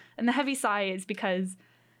murder. And the heavy sigh is because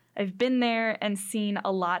I've been there and seen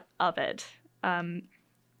a lot of it.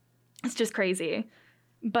 It's just crazy.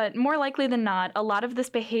 But more likely than not, a lot of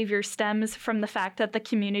this behavior stems from the fact that the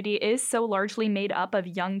community is so largely made up of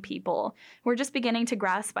young people who are just beginning to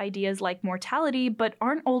grasp ideas like mortality, but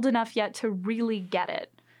aren't old enough yet to really get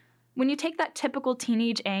it. When you take that typical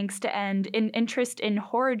teenage angst and an interest in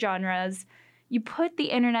horror genres, you put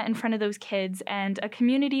the internet in front of those kids and a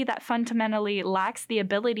community that fundamentally lacks the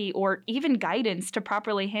ability or even guidance to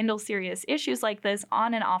properly handle serious issues like this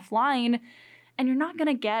on and offline, and you're not going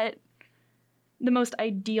to get the most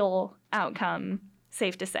ideal outcome,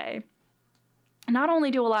 safe to say. Not only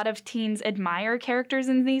do a lot of teens admire characters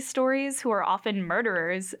in these stories, who are often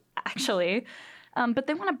murderers, actually, but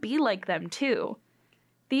they want to be like them too.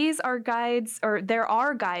 There are guides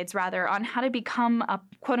on how to become a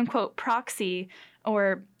quote-unquote proxy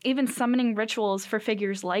or even summoning rituals for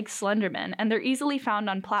figures like Slenderman, and they're easily found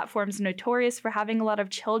on platforms notorious for having a lot of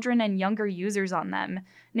children and younger users on them,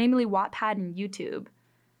 namely Wattpad and YouTube.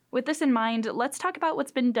 With this in mind, let's talk about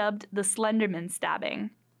what's been dubbed the Slenderman stabbing.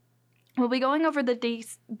 We'll be going over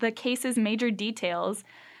the case's major details,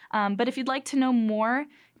 but if you'd like to know more,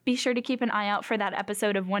 be sure to keep an eye out for that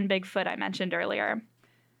episode of One Bigfoot I mentioned earlier.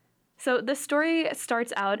 So the story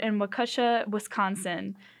starts out in Waukesha,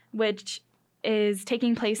 Wisconsin, which is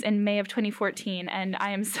taking place in May of 2014, and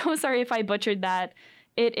I am so sorry if I butchered that.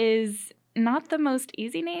 It is not the most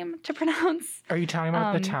easy name to pronounce. Are you talking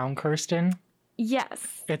about the town, Kirsten?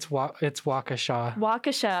 Yes. It's Waukesha.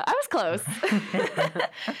 Waukesha. I was close.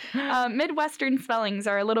 Midwestern spellings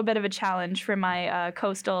are a little bit of a challenge for my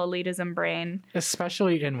coastal elitism brain.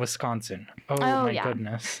 Especially in Wisconsin. Oh my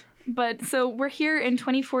goodness. But so we're here in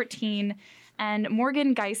 2014, and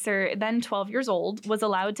Morgan Geiser, then 12 years old, was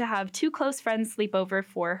allowed to have 2 close friends sleep over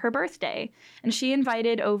for her birthday. And she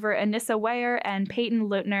invited over Anissa Weyer and Peyton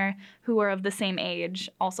Lutner, who were of the same age,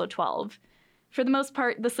 also 12. For the most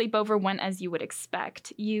part, the sleepover went as you would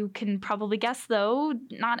expect. You can probably guess, though,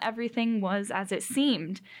 not everything was as it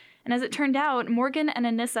seemed. And as it turned out, Morgan and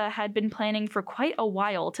Anissa had been planning for quite a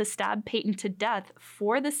while to stab Peyton to death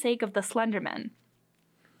for the sake of the Slenderman.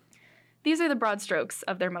 These are the broad strokes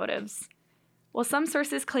of their motives. While some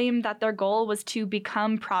sources claim that their goal was to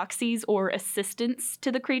become proxies or assistants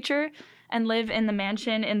to the creature and live in the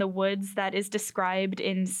mansion in the woods that is described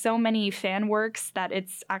in so many fan works that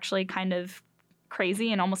it's actually kind of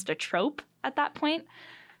crazy and almost a trope at that point.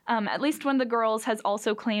 At least one of the girls has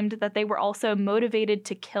also claimed that they were also motivated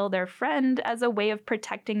to kill their friend as a way of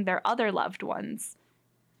protecting their other loved ones.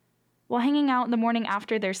 While hanging out the morning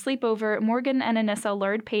after their sleepover, Morgan and Anissa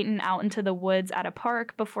lured Peyton out into the woods at a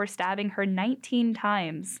park before stabbing her 19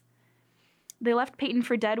 times. They left Peyton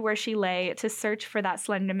for dead where she lay to search for that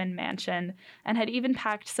Slenderman mansion, and had even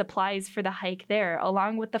packed supplies for the hike there,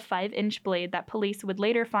 along with the 5-inch blade that police would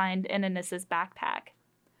later find in Anissa's backpack.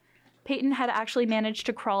 Peyton had actually managed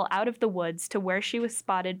to crawl out of the woods to where she was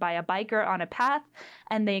spotted by a biker on a path,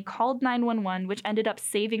 and they called 911, which ended up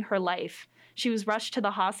saving her life. She was rushed to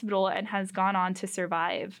the hospital and has gone on to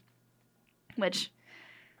survive. Which,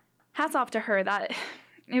 hats off to her.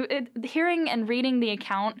 Hearing and reading the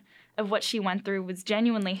account of what she went through was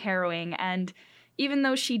genuinely harrowing, and Even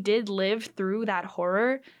though she did live through that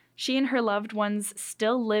horror, she and her loved ones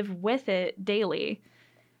still live with it daily.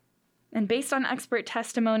 And based on expert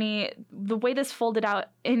testimony, the way this folded out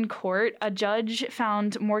in court, a judge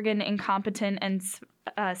found Morgan incompetent and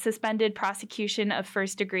suspended prosecution of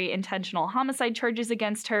first-degree intentional homicide charges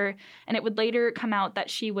against her, and it would later come out that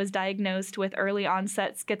she was diagnosed with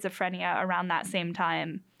early-onset schizophrenia around that same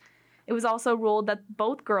time. It was also ruled that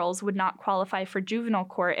both girls would not qualify for juvenile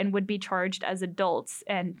court and would be charged as adults,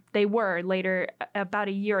 and they were later, about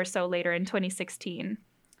a year or so later in 2016.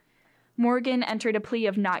 Morgan entered a plea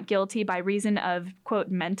of not guilty by reason of, quote,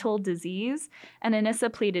 mental disease, and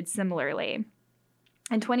Anissa pleaded similarly.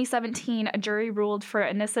 In 2017, a jury ruled for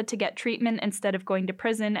Anissa to get treatment instead of going to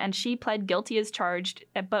prison, and she pled guilty as charged,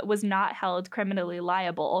 but was not held criminally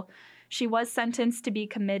liable. She was sentenced to be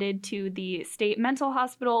committed to the state mental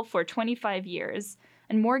hospital for 25 years,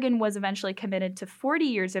 and Morgan was eventually committed to 40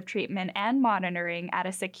 years of treatment and monitoring at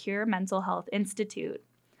a secure mental health institute.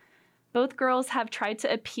 Both girls have tried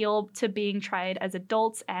to appeal to being tried as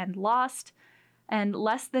adults and lost. And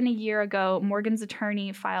less than a year ago, Morgan's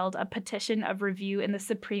attorney filed a petition of review in the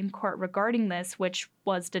Supreme Court regarding this, which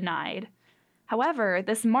was denied. However,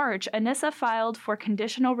 this March, Anissa filed for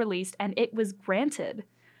conditional release, and it was granted.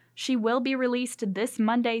 She will be released this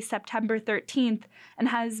Monday, September 13th, and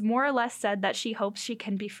has more or less said that she hopes she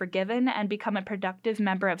can be forgiven and become a productive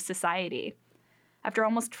member of society. After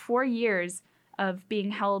almost 4 years of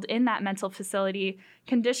being held in that mental facility,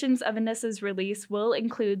 conditions of Anissa's release will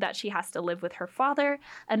include that she has to live with her father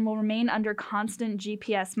and will remain under constant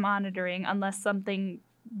GPS monitoring unless something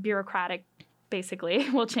bureaucratic, basically,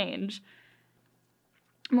 will change.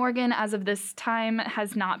 Morgan, as of this time,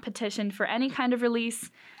 has not petitioned for any kind of release,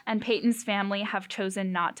 and Peyton's family have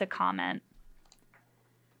chosen not to comment.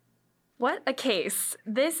 What a case.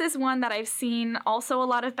 This is one that I've seen also a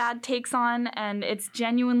lot of bad takes on, and it's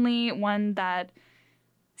genuinely one that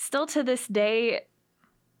still to this day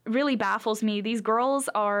really baffles me. These girls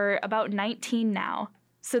are about 19 now,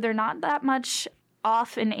 so they're not that much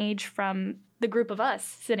off in age from the group of us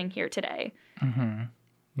sitting here today. Mm-hmm.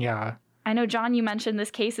 Yeah. I know, John, you mentioned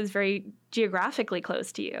this case is very geographically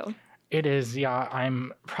close to you. It is, yeah.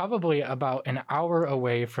 I'm probably about an hour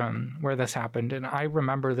away from where this happened, and I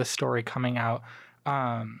remember this story coming out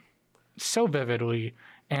so vividly.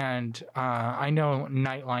 And I know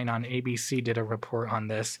Nightline on ABC did a report on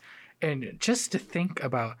this. And just to think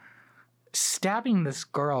about stabbing this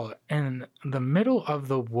girl in the middle of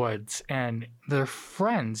the woods and their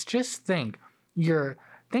friends, just think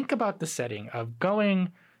about the setting of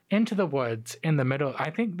going into the woods in the middle, I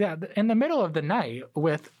think that in the middle of the night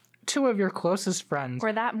with two of your closest friends.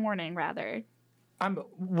 Or that morning, rather.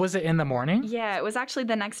 Was it in the morning? Yeah, it was actually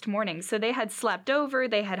the next morning. So they had slept over,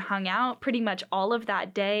 they had hung out pretty much all of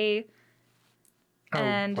that day.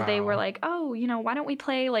 And they were like, oh, why don't we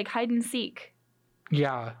play like hide and seek?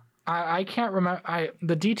 Yeah. I can't remember.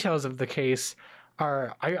 The details of the case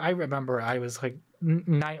are, I remember I was like,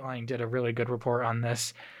 Nightline did a really good report on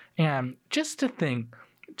this. And just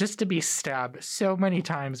to be stabbed so many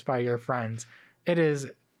times by your friends, it is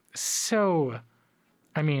so,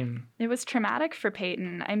 it was traumatic for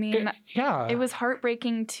Peyton. It was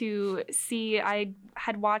heartbreaking to see. I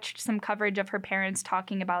had watched some coverage of her parents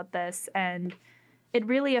talking about this, and it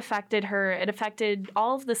really affected her. It affected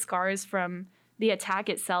all of the scars from the attack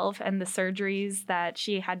itself and the surgeries that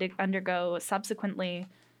she had to undergo subsequently.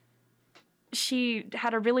 She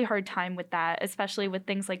had a really hard time with that, especially with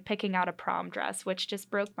things like picking out a prom dress, which just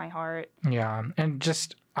broke my heart. Yeah, and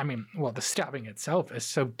just, the stabbing itself is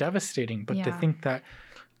so devastating, but to think that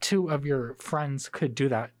two of your friends could do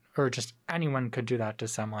that, or just anyone could do that to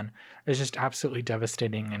someone, is just absolutely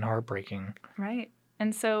devastating and heartbreaking. Right.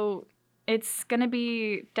 And so it's going to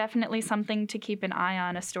be definitely something to keep an eye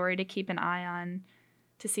on, a story to keep an eye on,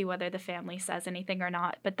 to see whether the family says anything or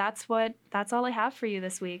not. But that's all I have for you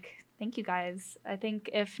this week. Thank you, guys. I think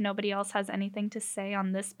if nobody else has anything to say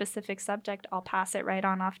on this specific subject, I'll pass it right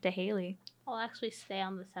on off to Haley. I'll actually stay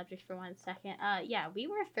on the subject for 1 second. We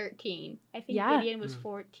were 13. I think Gideon was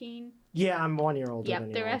 14. Yeah, I'm 1 year older than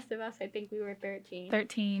you. The rest of us, I think we were 13.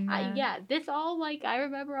 13, this all, I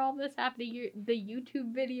remember all this happening. The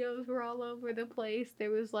YouTube videos were all over the place. There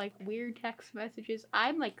was, weird text messages.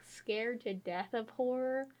 I'm, scared to death of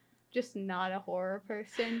horror. Just not a horror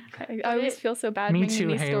person. I always feel so bad bringing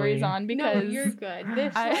these stories on because... No, you're good.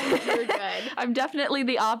 You're good. I'm definitely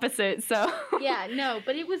the opposite, so... Yeah, no,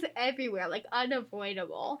 but it was everywhere,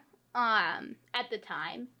 unavoidable at the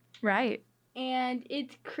time. Right. And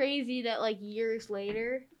it's crazy that, years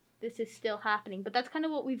later, this is still happening. But that's kind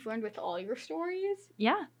of what we've learned with all your stories,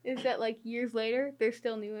 Yeah. is that, like, years later, there's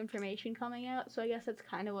still new information coming out. So I guess that's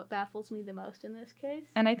kind of what baffles me the most in this case.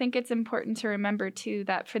 And I think it's important to remember, too,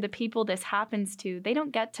 that for the people this happens to, they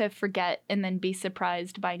don't get to forget and then be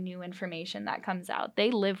surprised by new information that comes out.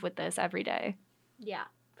 They live with this every day. Yeah,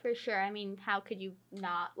 for sure. I mean, how could you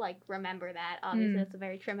not, like, remember that? Obviously, it's a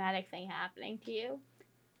very traumatic thing happening to you.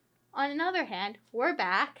 On another hand, we're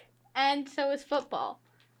back, and so is football.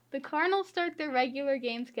 The Cardinals start their regular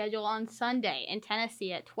game schedule on Sunday in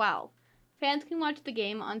Tennessee at 12. Fans can watch the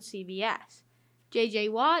game on CBS. J.J.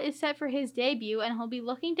 Watt is set for his debut, and he'll be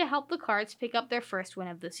looking to help the Cards pick up their first win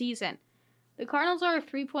of the season. The Cardinals are a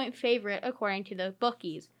 3-point favorite according to the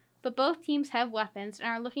bookies, but both teams have weapons and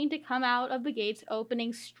are looking to come out of the gates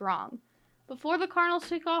opening strong. Before the Cardinals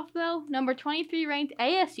kick off, though, number 23 ranked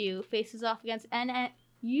ASU faces off against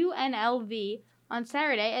UNLV on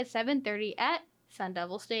Saturday at 7:30 at Sun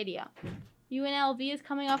Devil Stadium. UNLV is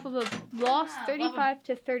coming off of a loss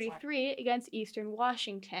 35-33 against Eastern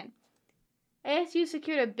Washington. ASU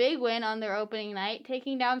secured a big win on their opening night,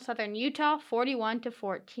 taking down Southern Utah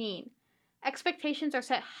 41-14. Expectations are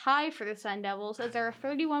set high for the Sun Devils as they're a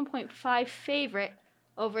 31.5 favorite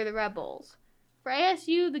over the Red Bulls. For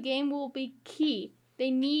ASU, the game will be key.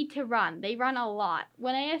 They need to run. They run a lot.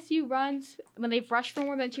 When ASU runs, when they've rushed for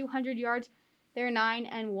more than 200 yards, they're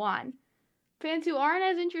 9-1. Fans who aren't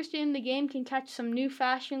as interested in the game can catch some new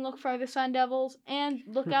fashion look for the Sun Devils and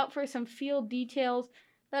look out for some field details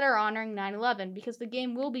that are honoring 9/11 because the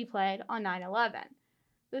game will be played on 9/11.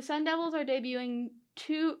 The Sun Devils are debuting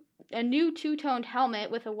a new two-toned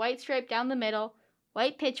helmet with a white stripe down the middle,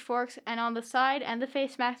 white pitchforks, and on the side and the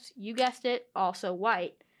face masks, you guessed it, also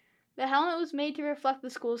white. The helmet was made to reflect the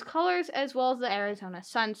school's colors as well as the Arizona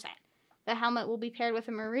sunset. The helmet will be paired with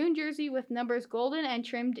a maroon jersey with numbers golden and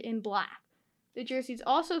trimmed in black. The jersey is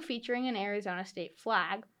also featuring an Arizona state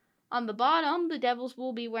flag. On the bottom, the Devils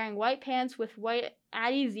will be wearing white pants with white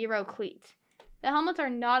Addy Zero cleats. The helmets are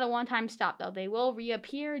not a one-time stop, though. They will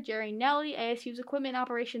reappear, Jerry Nelly, ASU's Equipment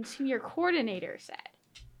Operations Senior Coordinator, said.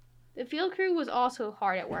 The field crew was also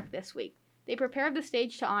hard at work this week. They prepared the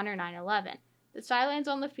stage to honor 9/11. The signs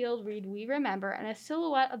on the field read, "We Remember," and a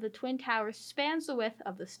silhouette of the Twin Towers spans the width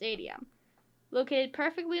of the stadium. Located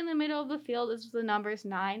perfectly in the middle of the field is the numbers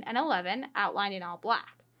 9 and 11, outlined in all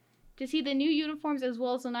black. To see the new uniforms as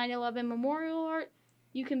well as the 9/11 memorial art,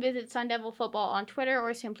 you can visit Sun Devil Football on Twitter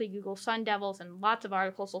or simply Google Sun Devils and lots of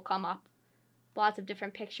articles will come up. Lots of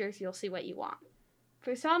different pictures, you'll see what you want.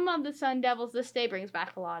 For some of the Sun Devils, this day brings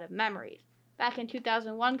back a lot of memories. Back in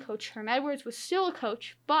 2001, Coach Herm Edwards was still a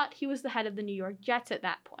coach, but he was the head of the New York Jets at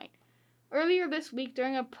that point. Earlier this week,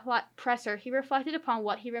 during a presser, he reflected upon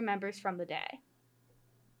what he remembers from the day.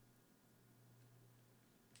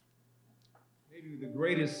 Maybe the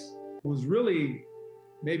greatest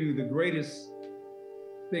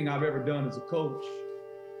thing I've ever done as a coach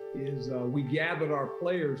is we gathered our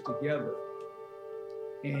players together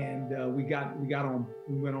and we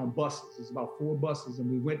went on buses. It's about 4 buses, and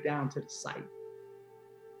we went down to the site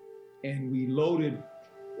and we loaded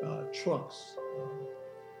trucks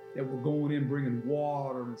that were going in bringing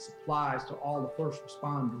water and supplies to all the first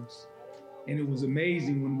responders. And it was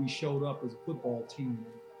amazing when we showed up as a football team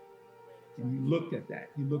and you looked at that.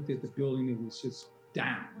 You looked at the building, it was just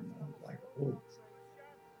down, like, oh.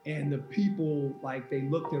 And the people, like, they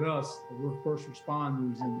looked at us, the first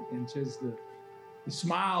responders, and just the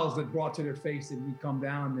smiles that brought to their face as we come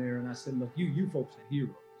down there. And I said, look, you folks are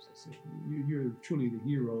heroes. I said, you're truly the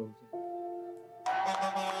heroes.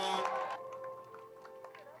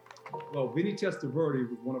 Well, Vinny Testaverde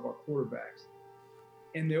was one of our quarterbacks.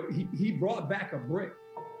 And he brought back a brick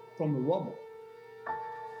from the rubble.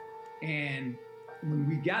 And when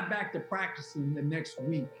we got back to practicing the next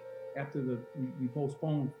week, after we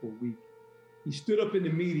postponed for a week, he stood up in the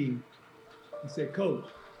meeting and said, "Coach,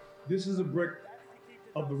 this is a brick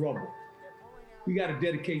of the rubble. We got to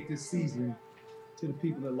dedicate this season to the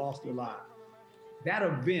people that lost their lives." That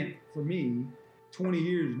event, for me, 20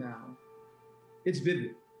 years now, it's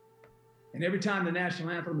vivid. And every time the national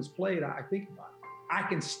anthem is played, I think about it. I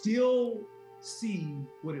can still see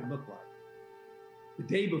what it looked like. The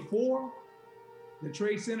day before, the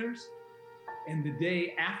Trade Centers, and the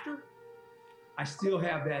day after, I still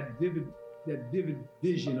have that vivid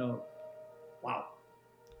vision of, wow.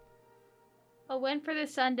 A win for the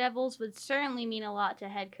Sun Devils would certainly mean a lot to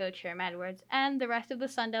head coach Herm Edwards and the rest of the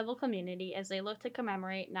Sun Devil community as they look to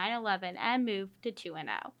commemorate 9/11 and move to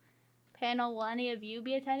 2-0. Panel, will any of you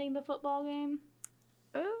be attending the football game?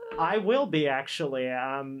 I will be, actually.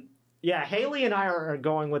 Yeah, Haley and I are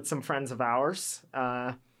going with some friends of ours.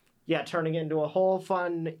 turning into a whole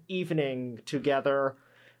fun evening together.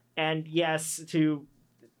 And yes, to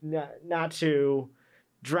not to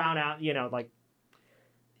drown out, it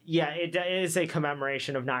is a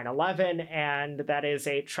commemoration of 9/11, and that is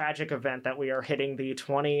a tragic event that we are hitting the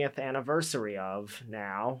 20th anniversary of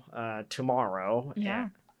now, tomorrow. Yeah.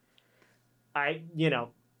 And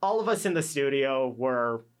all of us in the studio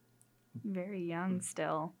were Very young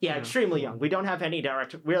still. extremely young. We don't have any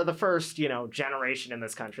we are the first, generation in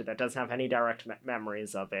this country that doesn't have any direct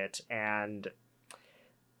memories of it, and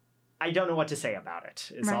I don't know what to say about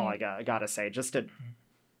it, is all I gotta say. Just a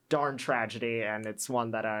darn tragedy, and it's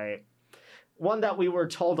one that we were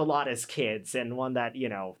told a lot as kids, and one that,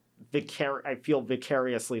 I feel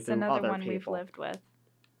vicariously It's through another other one people. we've lived with,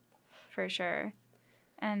 for sure.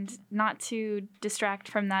 And not to distract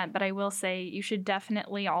from that, but I will say you should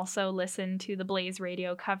definitely also listen to the Blaze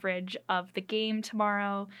Radio coverage of the game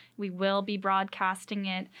tomorrow. We will be broadcasting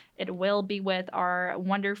it. It will be with our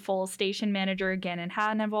wonderful station manager, Gannon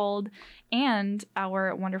Hannavold, and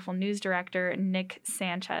our wonderful news director, Nick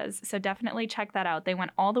Sanchez. So definitely check that out. They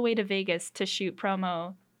went all the way to Vegas to shoot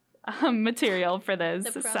promo material for this.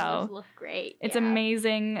 The promos So look great. it's yeah.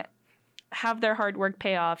 amazing. Have their hard work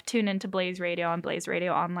pay off. Tune into Blaze Radio on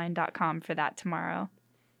blazeradioonline.com for that tomorrow.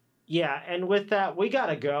 Yeah, and with that, we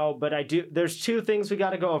gotta go. But there's two things we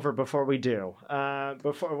gotta go over before we do.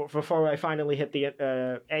 Before I finally hit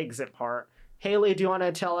the exit part. Haley, do you want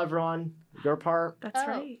to tell everyone your part? That's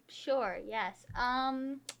right. Sure, yes.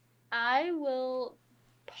 I will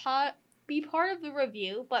be part of the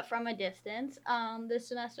review, but from a distance. This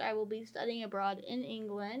semester I will be studying abroad in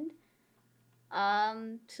England.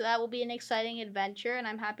 So that will be an exciting adventure, and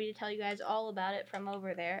I'm happy to tell you guys all about it from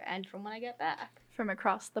over there and from when I get back. From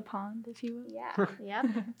across the pond, if you will. Yeah, yep.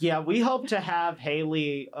 Yeah, we hope to have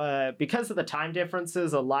Haley, because of the time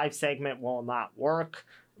differences, a live segment will not work.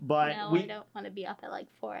 But No, I don't want to be up at like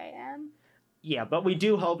 4 a.m. Yeah, but we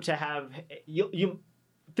do hope to have you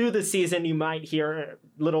through the season. You might hear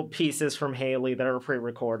little pieces from Haley that are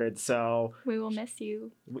pre-recorded. So We will miss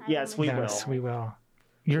you. yes, we Yes, will. we will.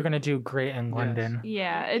 You're going to do great in London.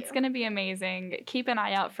 Yeah, Thank it's you. going to be amazing. Keep an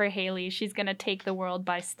eye out for Haley. She's going to take the world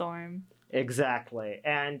by storm. Exactly.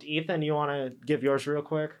 And Ethan, you want to give yours real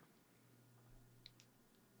quick?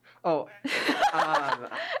 Oh,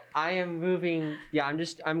 I am moving. Yeah,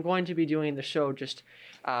 I'm going to be doing the show just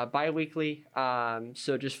bi-weekly.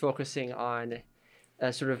 So just focusing on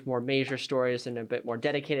sort of more major stories and a bit more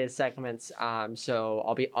dedicated segments. So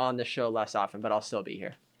I'll be on the show less often, but I'll still be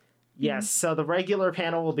here. Yes. So the regular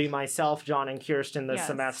panel will be myself, John, and Kirsten this Yes.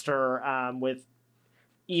 semester, with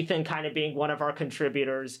Ethan kind of being one of our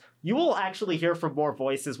contributors. You will actually hear from more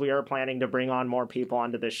voices. We are planning to bring on more people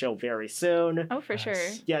onto the show very soon. Oh, for sure.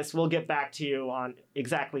 Yes, we'll get back to you on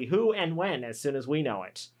exactly who and when as soon as we know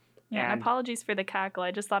it. Yeah, and And- apologies for the cackle.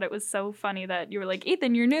 I just thought it was so funny that you were like,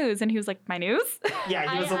 Ethan, your news. And he was like, my news? Yeah,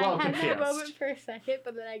 he was a little I had confused. that moment for a second,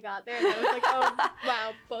 but then I got there and I was like, oh,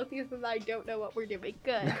 wow, both Ethan and I don't know what we're doing.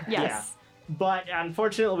 Good. Yes. But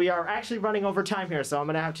unfortunately, we are actually running over time here, so I'm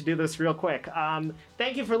going to have to do this real quick.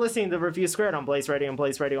 Thank you for listening to Review Squared on Blaze Radio and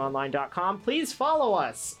blazeradioonline.com. Please follow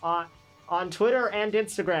us on Twitter and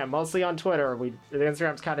Instagram, mostly on Twitter. The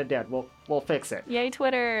Instagram's kind of dead. We'll fix it. Yay,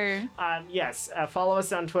 Twitter. Yes, follow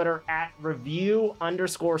us on Twitter at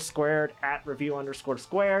review_squared, at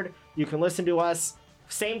review_squared. You can listen to us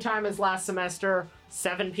same time as last semester,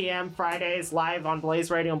 7 p.m. Fridays, live on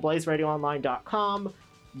Blaze Radio and blazeradioonline.com.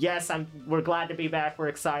 Yes, we're glad to be back. We're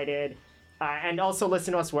excited. And also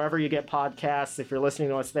listen to us wherever you get podcasts. If you're listening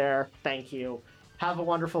to us there, thank you. Have a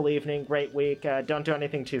wonderful evening, great week. Don't do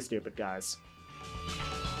anything too stupid, guys.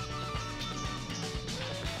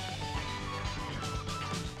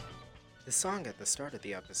 The song at the start of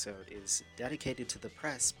the episode is Dedicated to the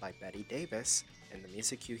Press by Betty Davis, and the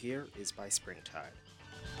music you hear is by Springtide.